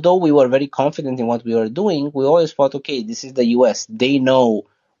 although we were very confident in what we were doing, we always thought, okay, this is the US. They know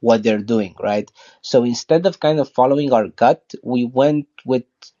what they're doing, right? So instead of kind of following our gut, we went with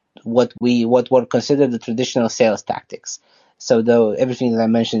what were considered the traditional sales tactics. So everything that I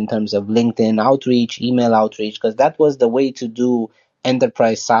mentioned in terms of LinkedIn outreach, email outreach, because that was the way to do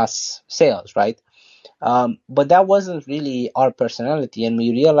enterprise SaaS sales, right? But that wasn't really our personality, and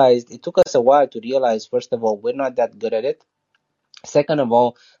we realized it took us a while to realize, first of all, we're not that good at it. Second of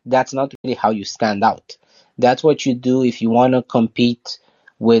all, that's not really how you stand out. That's what you do if you want to compete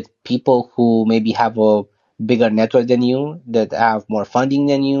with people who maybe have a bigger network than you, that have more funding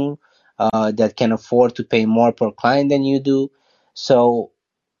than you, that can afford to pay more per client than you do. So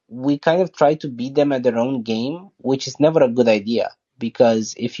we kind of try to beat them at their own game, which is never a good idea.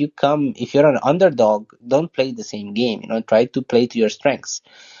 Because if you're an underdog, don't play the same game. Try to play to your strengths.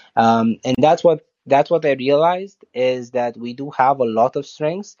 And that's what I realized, is that we do have a lot of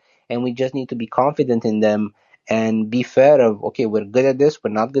strengths, and we just need to be confident in them and be fair of, okay, we're good at this,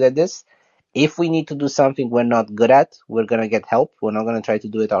 we're not good at this. If we need to do something we're not good at, we're going to get help. We're not going to try to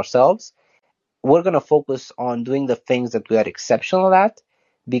do it ourselves. We're going to focus on doing the things that we are exceptional at,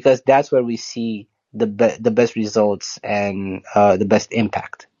 because that's where we see the best results and the best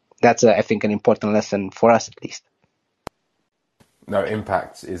impact. That's, I think, an important lesson for us, at least. No,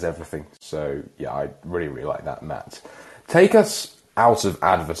 impact is everything. So, yeah, I really, really like that, Matt. Take us out of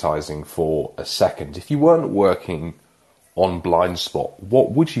advertising for a second. If you weren't working on Blind Spot,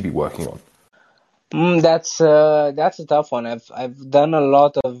 what would you be working on? That's a tough one. I've done a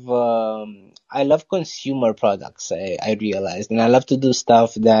lot of. I love consumer products. I realized, and I love to do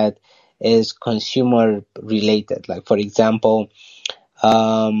stuff that is consumer related. Like, for example,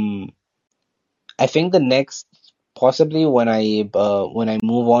 I think the next possibly when I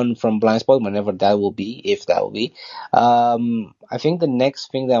move on from blind spot, whenever that will be, if that will be, I think the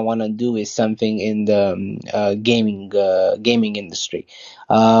next thing that I want to do is something in the gaming industry.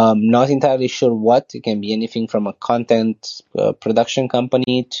 Not entirely sure what. It can be anything from a content production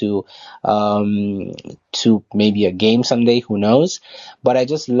company to maybe a game someday. Who knows? But I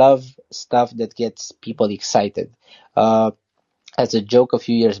just love stuff that gets people excited. As a joke, a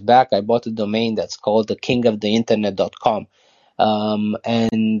few years back, I bought a domain that's called thekingoftheinternet.com.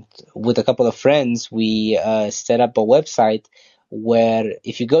 And with a couple of friends, we set up a website where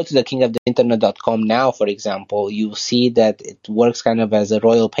if you go to thekingoftheinternet.com now, for example, you see that it works kind of as a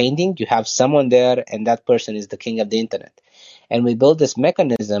royal painting. You have someone there, and that person is the king of the internet. And we built this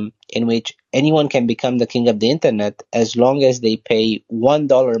mechanism in which anyone can become the king of the internet as long as they pay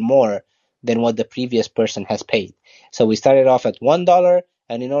 $1 more than what the previous person has paid. So we started off at $1,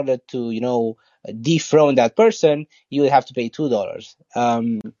 and in order to, dethrone that person, you would have to pay $2.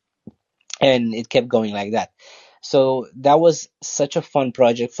 And it kept going like that. So that was such a fun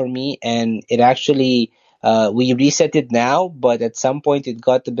project for me, and it actually we reset it now, but at some point it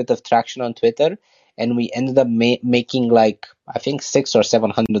got a bit of traction on Twitter, and we ended up making like I think $600 or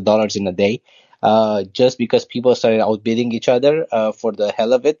 $700 in a day, just because people started outbidding each other for the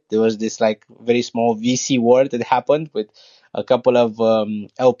hell of it. There was this like very small VC war that happened with a couple of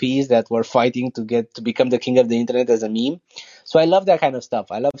LPs that were fighting to become the king of the internet as a meme. So I love that kind of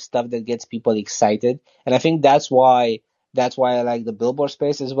stuff. I love stuff that gets people excited, and I think that's why I like the billboard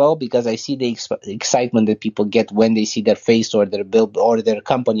space as well, because I see the excitement that people get when they see their face or their or their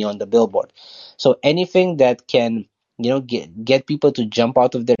company on the billboard. So anything that can get people to jump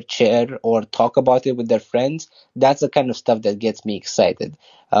out of their chair or talk about it with their friends, that's the kind of stuff that gets me excited.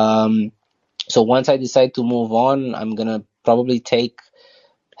 So once I decide to move on, I'm gonna probably take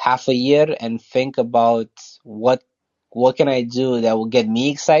half a year and think about what can I do that will get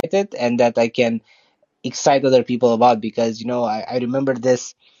me excited and that I can excite other people about, because I remember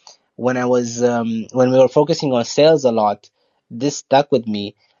this when I was when we were focusing on sales a lot. This stuck with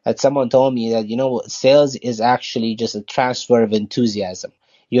me, that someone told me that sales is actually just a transfer of enthusiasm.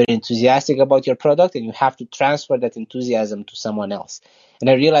 You're enthusiastic about your product and you have to transfer that enthusiasm to someone else. And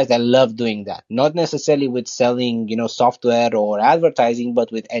I realized I love doing that, not necessarily with selling software or advertising,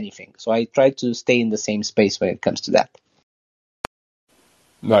 but with anything. So I try to stay in the same space when it comes to that.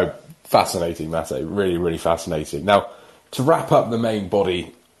 No, fascinating, Matei. Really, really fascinating. Now, to wrap up the main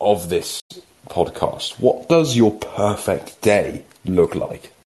body of this podcast, what does your perfect day look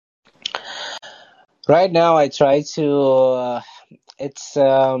like? Right now, I try to. It's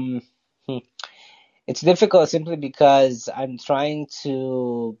it's difficult simply because I'm trying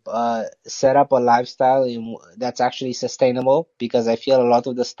to set up a lifestyle that's actually sustainable, because I feel a lot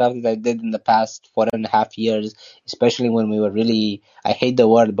of the stuff that I did in the past 4.5 years, especially when we were really, I hate the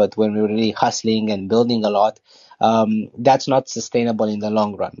word, but when we were really hustling and building a lot, that's not sustainable in the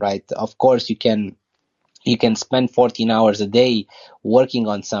long run, right? Of course, you can spend 14 hours a day working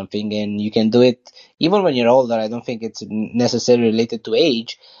on something, and you can do it even when you're older. I don't think it's necessarily related to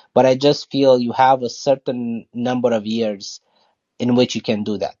age, but I just feel you have a certain number of years in which you can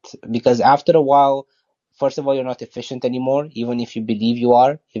do that. Because after a while, first of all, you're not efficient anymore, even if you believe you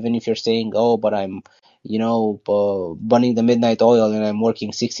are, even if you're saying, oh, but I'm, burning the midnight oil and I'm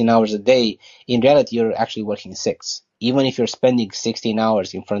working 16 hours a day. In reality, you're actually working 6. Even if you're spending 16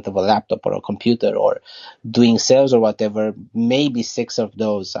 hours in front of a laptop or a computer or doing sales or whatever, maybe 6 of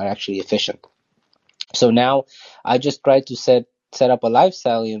those are actually efficient. So now I just try to set up a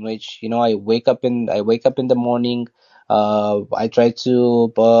lifestyle in which I wake up in the morning. I try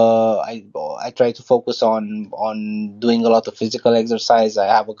to focus on doing a lot of physical exercise.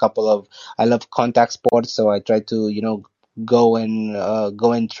 I love contact sports, so I try to go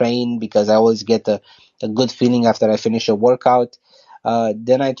and train, because I always get a good feeling after I finish a workout.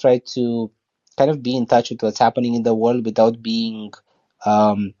 Then I try to kind of be in touch with what's happening in the world without being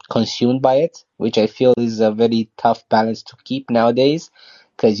consumed by it, which I feel is a very tough balance to keep nowadays,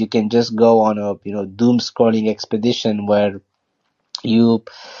 because you can just go on a doom scrolling expedition where you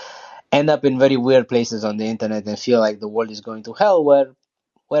end up in very weird places on the internet and feel like the world is going to hell,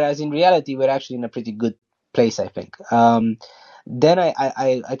 whereas in reality we're actually in a pretty good place, I think. Then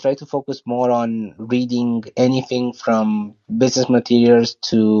I try to focus more on reading anything from business materials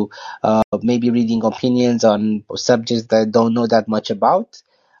to maybe reading opinions on subjects that I don't know that much about.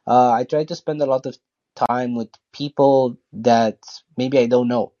 I try to spend a lot of time with people that maybe I don't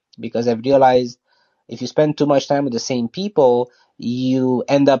know, because I've realized if you spend too much time with the same people, you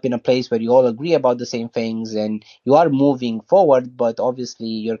end up in a place where you all agree about the same things and you are moving forward, but obviously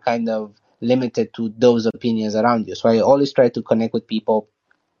you're kind of limited to those opinions around you. So I always try to connect with people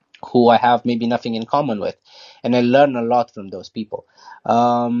who I have maybe nothing in common with, and I learn a lot from those people.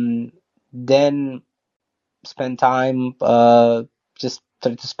 Then spend time, just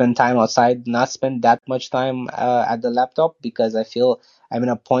try to spend time outside, not spend that much time at the laptop, because I feel I'm in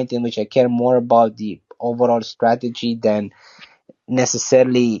a point in which I care more about the overall strategy than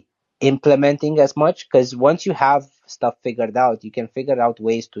necessarily implementing as much. Because once you have stuff figured out, you can figure out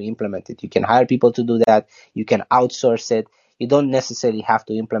ways to implement it. You can hire people to do that. You can outsource it. You don't necessarily have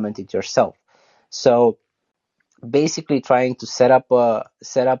to implement it yourself. So basically trying to set up a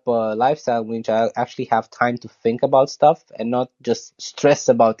lifestyle in which I actually have time to think about stuff and not just stress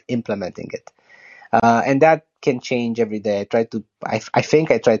about implementing it. And that can change every day. I think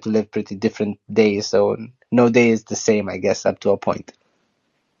I try to live pretty different days, so no day is the same, I guess, up to a point.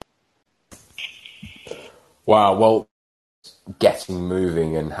 Wow, well, getting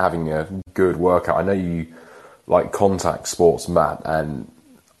moving and having a good workout. I know you like contact sports, Matt, and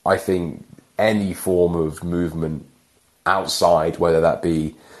I think any form of movement outside, whether that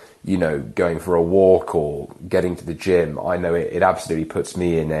be, going for a walk or getting to the gym, I know it absolutely puts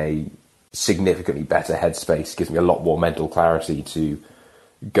me in a significantly better headspace, gives me a lot more mental clarity to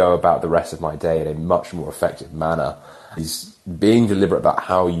go about the rest of my day in a much more effective manner. Is being deliberate about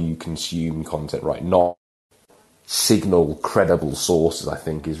how you consume content, right? Not signal credible sources, I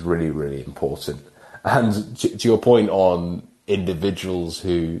think, is really, really important. And to your point on individuals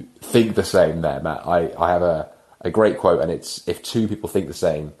who think the same there, Matt, I have a great quote, and it's, if two people think the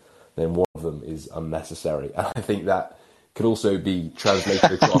same, then one of them is unnecessary. And I think that could also be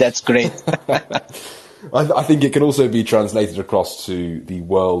translated across. That's great. I think it can also be translated across to the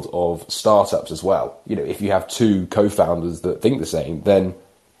world of startups as well. If you have two co-founders that think the same, then,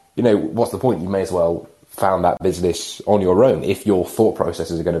 what's the point? You may as well found that business on your own. If your thought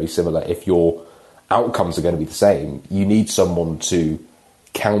processes are going to be similar, if your outcomes are going to be the same, you need someone to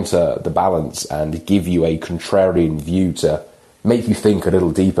counter the balance and give you a contrarian view to make you think a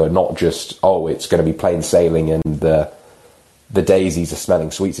little deeper, not just, oh, it's going to be plain sailing and the daisies are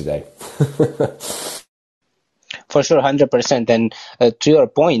smelling sweet today. For sure, 100%. And to your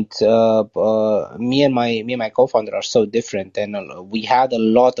point, me and my co-founder are so different, and we had a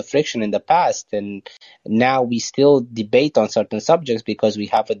lot of friction in the past, and now we still debate on certain subjects because we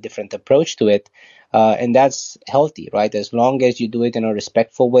have a different approach to it, and that's healthy, right? As long as you do it in a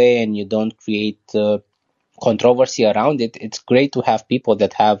respectful way and you don't create controversy around it, it's great to have people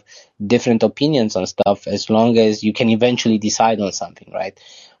that have different opinions on stuff, as long as you can eventually decide on something, right?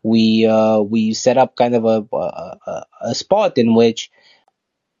 We set up kind of a spot in which,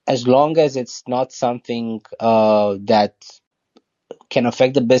 as long as it's not something that can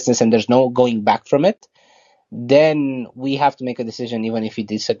affect the business and there's no going back from it, then we have to make a decision even if we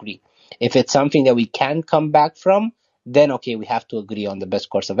disagree. If it's something that we can come back from, then okay, we have to agree on the best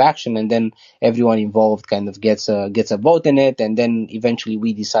course of action, and then everyone involved kind of gets a vote in it, and then eventually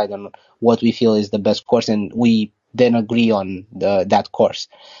we decide on what we feel is the best course, and we then agree on that course.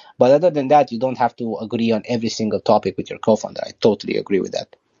 But other than that, you don't have to agree on every single topic with your co-founder. I totally agree with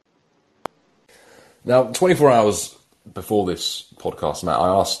that. Now, 24 hours before this podcast, Matt, I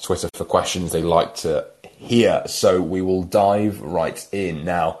asked Twitter for questions they like to hear, so we will dive right in.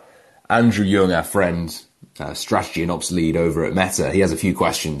 Now, Andrew Young, our friend, strategy and ops lead over at Meta, he has a few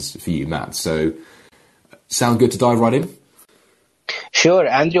questions for you, Matt. So, sound good to dive right in? Sure.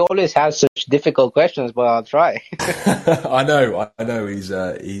 Andrew always has such difficult questions, but I'll try. I know. He's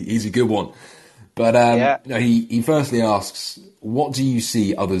a good one. But he firstly asks, what do you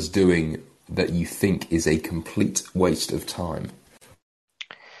see others doing that you think is a complete waste of time?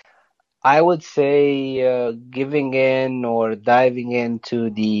 I would say giving in or diving into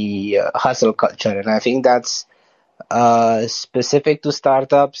the hustle culture. And I think that's specific to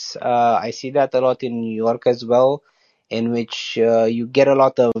startups. I see that a lot in New York as well, in which you get a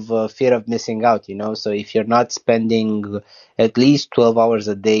lot of fear of missing out, So if you're not spending at least 12 hours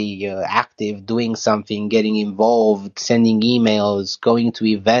a day active, doing something, getting involved, sending emails, going to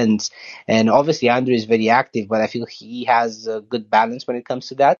events, and obviously Andrew is very active, but I feel he has a good balance when it comes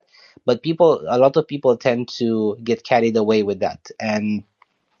to that. But a lot of people tend to get carried away with that. And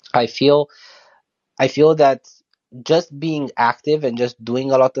I feel that just being active and just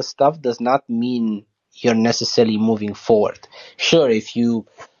doing a lot of stuff does not mean you're necessarily moving forward. Sure, if you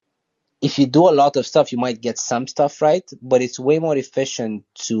do a lot of stuff, you might get some stuff right, but it's way more efficient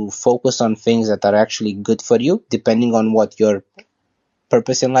to focus on things that are actually good for you, depending on what your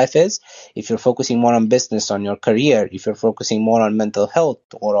purpose in life is. If you're focusing more on business, on your career, if you're focusing more on mental health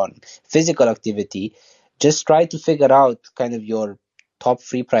or on physical activity, just try to figure out kind of your top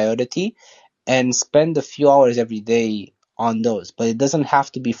 3 priority and spend a few hours every day on those. But it doesn't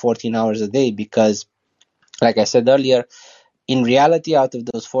have to be 14 hours a day because, like I said earlier, in reality, out of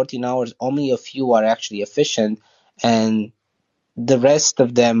those 14 hours, only a few are actually efficient, and the rest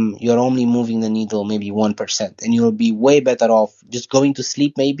of them, you're only moving the needle maybe 1%, and you'll be way better off just going to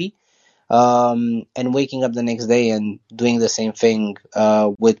sleep maybe, and waking up the next day and doing the same thing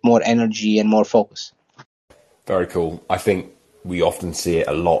with more energy and more focus. Very cool. I think we often see it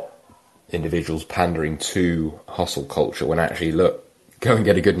a lot, individuals pandering to hustle culture, when actually, look, go and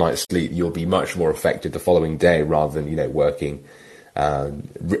get a good night's sleep. You'll be much more effective the following day rather than, working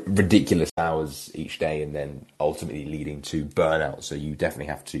ridiculous hours each day and then ultimately leading to burnout. So you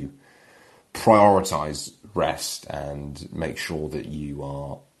definitely have to prioritize rest and make sure that you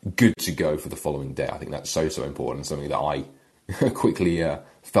are good to go for the following day. I think that's so important, something that I quickly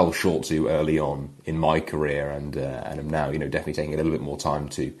fell short to early on in my career, and am now definitely taking a little bit more time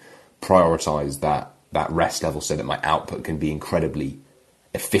to prioritize that rest level so that my output can be incredibly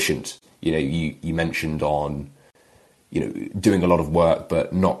efficient. You mentioned on doing a lot of work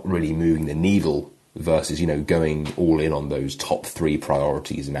but not really moving the needle versus going all in on those top 3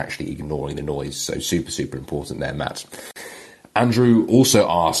 priorities and actually ignoring the noise. So super important there, Matt. Andrew also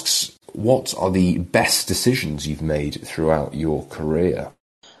asks, what are the best decisions you've made throughout your career?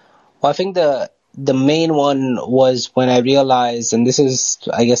 Well, I think the main one was when I realized, and this is,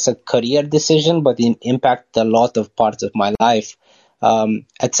 I guess, a career decision, but it impacted a lot of parts of my life.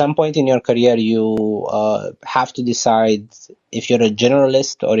 At some point in your career, you have to decide if you're a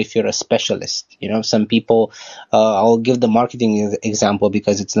generalist or if you're a specialist. Some people, I'll give the marketing example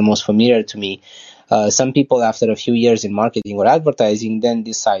because it's the most familiar to me. Some people, after a few years in marketing or advertising, then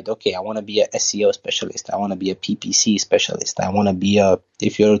decide, okay, I want to be a SEO specialist. I want to be a PPC specialist. I want to be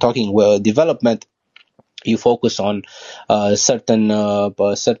if you're talking development, you focus on certain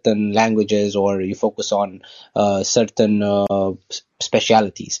languages, or you focus on certain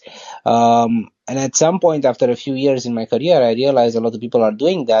specialities. And at some point, after a few years in my career, I realized a lot of people are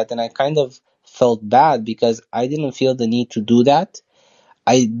doing that, and I kind of felt bad because I didn't feel the need to do that.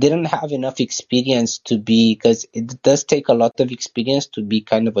 I didn't have enough experience because it does take a lot of experience to be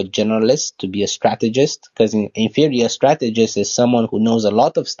kind of a generalist, to be a strategist, because in theory, a strategist is someone who knows a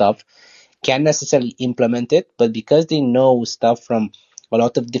lot of stuff, can't necessarily implement it, but because they know stuff from a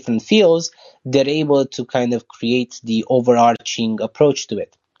lot of different fields, they're able to kind of create the overarching approach to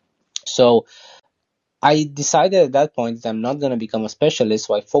it. So I decided at that point that I'm not going to become a specialist,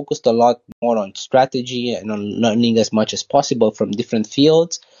 so I focused a lot more on strategy and on learning as much as possible from different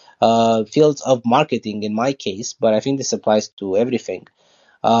fields of marketing in my case, but I think this applies to everything.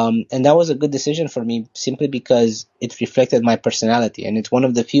 And that was a good decision for me simply because it reflected my personality. And it's one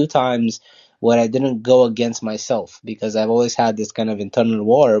of the few times where I didn't go against myself, because I've always had this kind of internal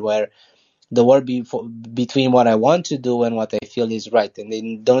war where the war between what I want to do and what I feel is right, and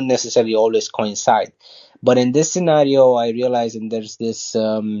they don't necessarily always coincide. But in this scenario, I realized, and there's this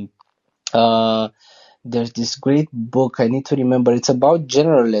great book, I need to remember, it's about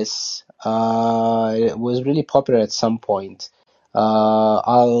generalists. It was really popular at some point.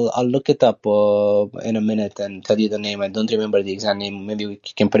 I'll look it up in a minute and tell you the name. I don't remember the exact name. Maybe we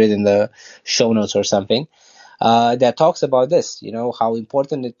can put it in the show notes or something. That talks about this, how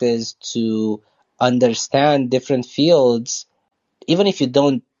important it is to understand different fields, even if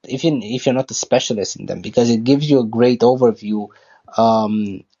if you're not a specialist in them, because it gives you a great overview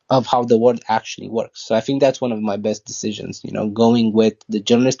of how the world actually works. So I think that's one of my best decisions, going with the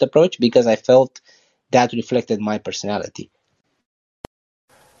journalist approach, because I felt that reflected my personality.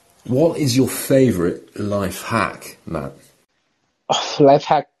 What is your favorite life hack, Matt? Life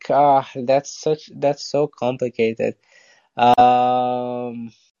hack, that's so complicated. I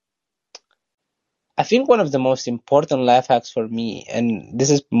think one of the most important life hacks for me, and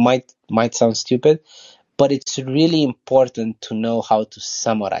this might sound stupid, but it's really important to know how to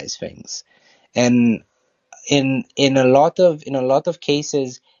summarize things. And in a lot of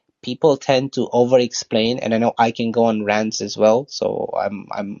cases, people tend to over explain, and I know I can go on rants as well, so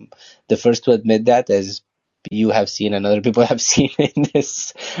I'm the first to admit that, as you have seen and other people have seen in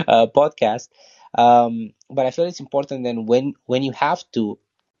this podcast. But I feel it's important then, when you have to,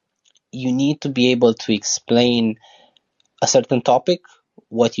 you need to be able to explain a certain topic,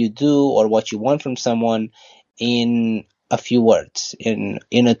 what you do or what you want from someone, in a few words, in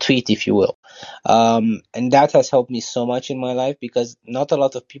a tweet, if you will. And that has helped me so much in my life, because not a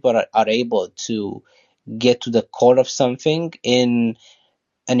lot of people are able to get to the core of something in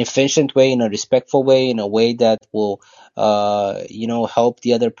an efficient way, in a respectful way, in a way that will, help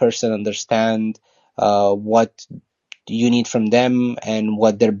the other person understand what you need from them and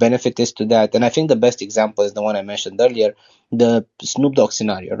what their benefit is to that. And I think the best example is the one I mentioned earlier, the Snoop Dogg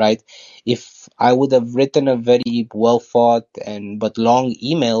scenario, right? If I would have written a very well thought but long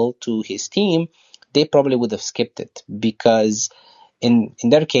email to his team, they probably would have skipped it, because in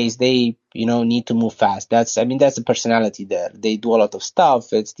their case, they need to move fast. That's the personality there. They do a lot of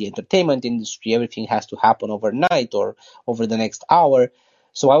stuff. It's the entertainment industry. Everything has to happen overnight or over the next hour.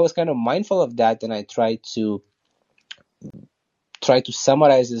 So I was kind of mindful of that, and I tried to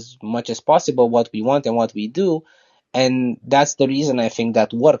summarize as much as possible what we want and what we do. And that's the reason I think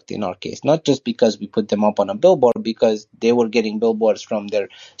that worked in our case. Not just because we put them up on a billboard, because they were getting billboards from their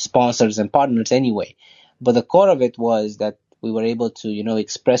sponsors and partners anyway. But the core of it was that we were able to,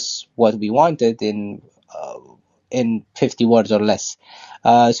 express what we wanted in 50 words or less.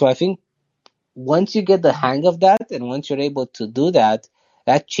 So I think once you get the hang of that, and once you're able to do that,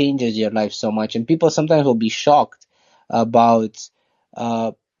 that changes your life so much. And people sometimes will be shocked about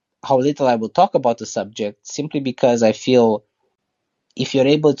how little I will talk about the subject, simply because I feel if you're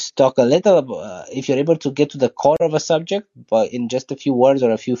able to talk a little, if you're able to get to the core of a subject, but in just a few words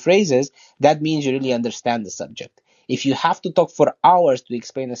or a few phrases, that means you really understand the subject. If you have to talk for hours to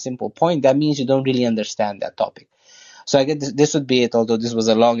explain a simple point, that means you don't really understand that topic. So I guess this would be it, although this was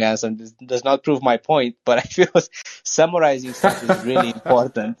a long answer. This does not prove my point, but I feel summarizing stuff is really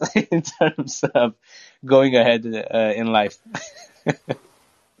important in terms of going ahead in life.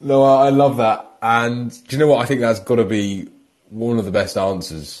 No, I love that. And do you know what? I think that's got to be one of the best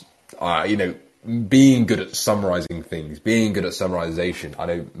answers. Being good at summarizing things, being good at summarization. I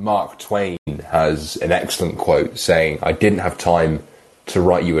know Mark Twain has an excellent quote saying, "I didn't have time to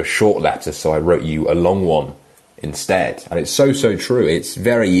write you a short letter, so I wrote you a long one instead." And it's so true. It's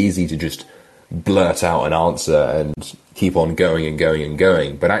very easy to just blurt out an answer and keep on going and going and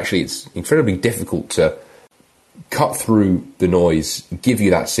going. But actually, it's incredibly difficult to cut through the noise, give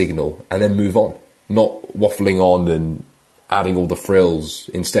you that signal, and then move on. Not waffling on and adding all the frills,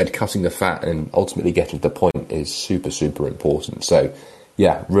 instead cutting the fat and ultimately getting to the point is super important. So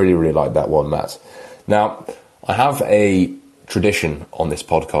yeah, really like that one, Matt. Now, I have a tradition on this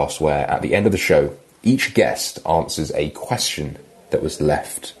podcast where at the end of the show, each guest answers a question that was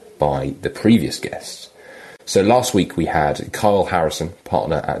left by the previous guest. So last week we had Kyle Harrison,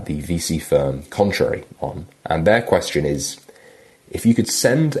 partner at the VC firm Contrary, on, and their question is, if you could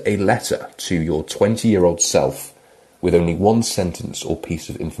send a letter to your 20-year-old self with only one sentence or piece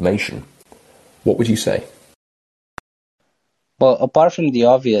of information, what would you say? Well, apart from the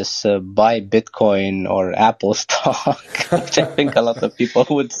obvious, buy Bitcoin or Apple stock, which I think a lot of people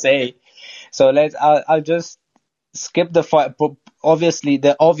would say. So I'll just skip the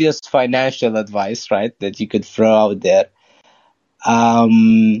obvious financial advice, right, that you could throw out there.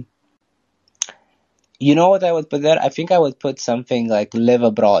 You know what I would put there? I think I would put something like live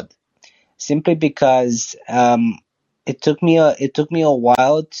abroad, simply because it took me a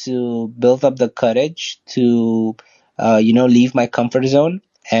while to build up the courage to leave my comfort zone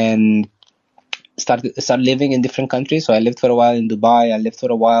and start living in different countries. So I lived for a while in Dubai. I lived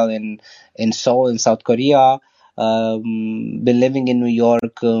for a while in Seoul in South Korea. Been living in New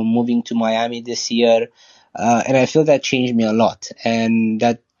York, moving to Miami this year, and I feel that changed me a lot, and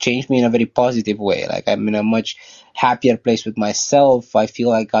that changed me in a very positive way. Like, I'm in a much happier place with myself. I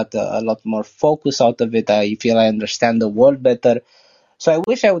feel I got a lot more focus out of it. I feel I understand the world better. So I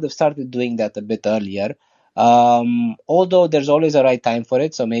wish I would have started doing that a bit earlier. Although there's always a right time for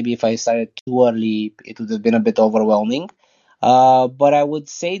it. So maybe if I started too early, it would have been a bit overwhelming. But I would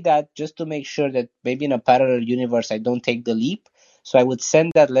say that just to make sure that maybe in a parallel universe I don't take the leap. So I would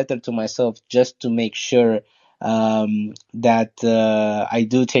send that letter to myself just to make sure that I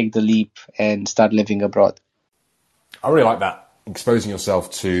do take the leap and start living abroad. I really like that, exposing yourself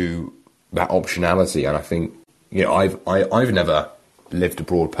to that optionality. And I think, I've never lived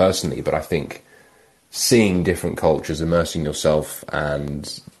abroad personally, but I think seeing different cultures, immersing yourself and,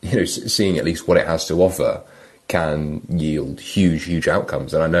 seeing at least what it has to offer can yield huge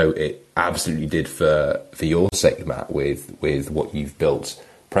outcomes. And I know it absolutely did for your sake, Matt, with what you've built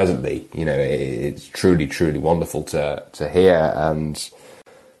presently. It's truly wonderful to hear. And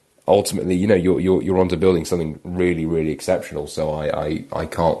ultimately, you're onto building something really exceptional. So I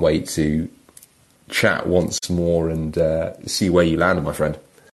can't wait to chat once more and see where you landed, my friend.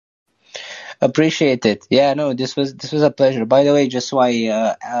 Appreciate it. Yeah, no, this was a pleasure. By the way, just so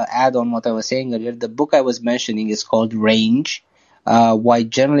I add on what I was saying earlier, the book I was mentioning is called Range, Why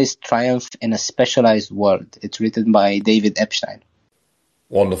Journalists Triumph in a Specialized World. It's written by David Epstein.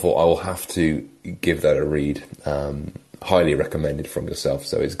 Wonderful. I will have to give that a read. highly recommended from yourself.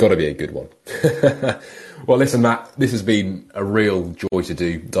 So it's got to be a good one. Well, listen, Matt, this has been a real joy to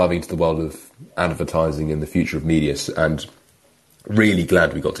do, diving into the world of advertising and the future of media, and really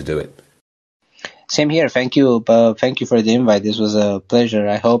glad we got to do it. Same here. Thank you. Thank you for the invite. This was a pleasure.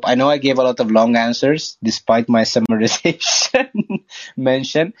 I know I gave a lot of long answers despite my summarization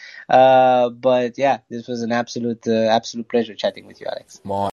mention. But yeah, this was an absolute pleasure chatting with you, Alex.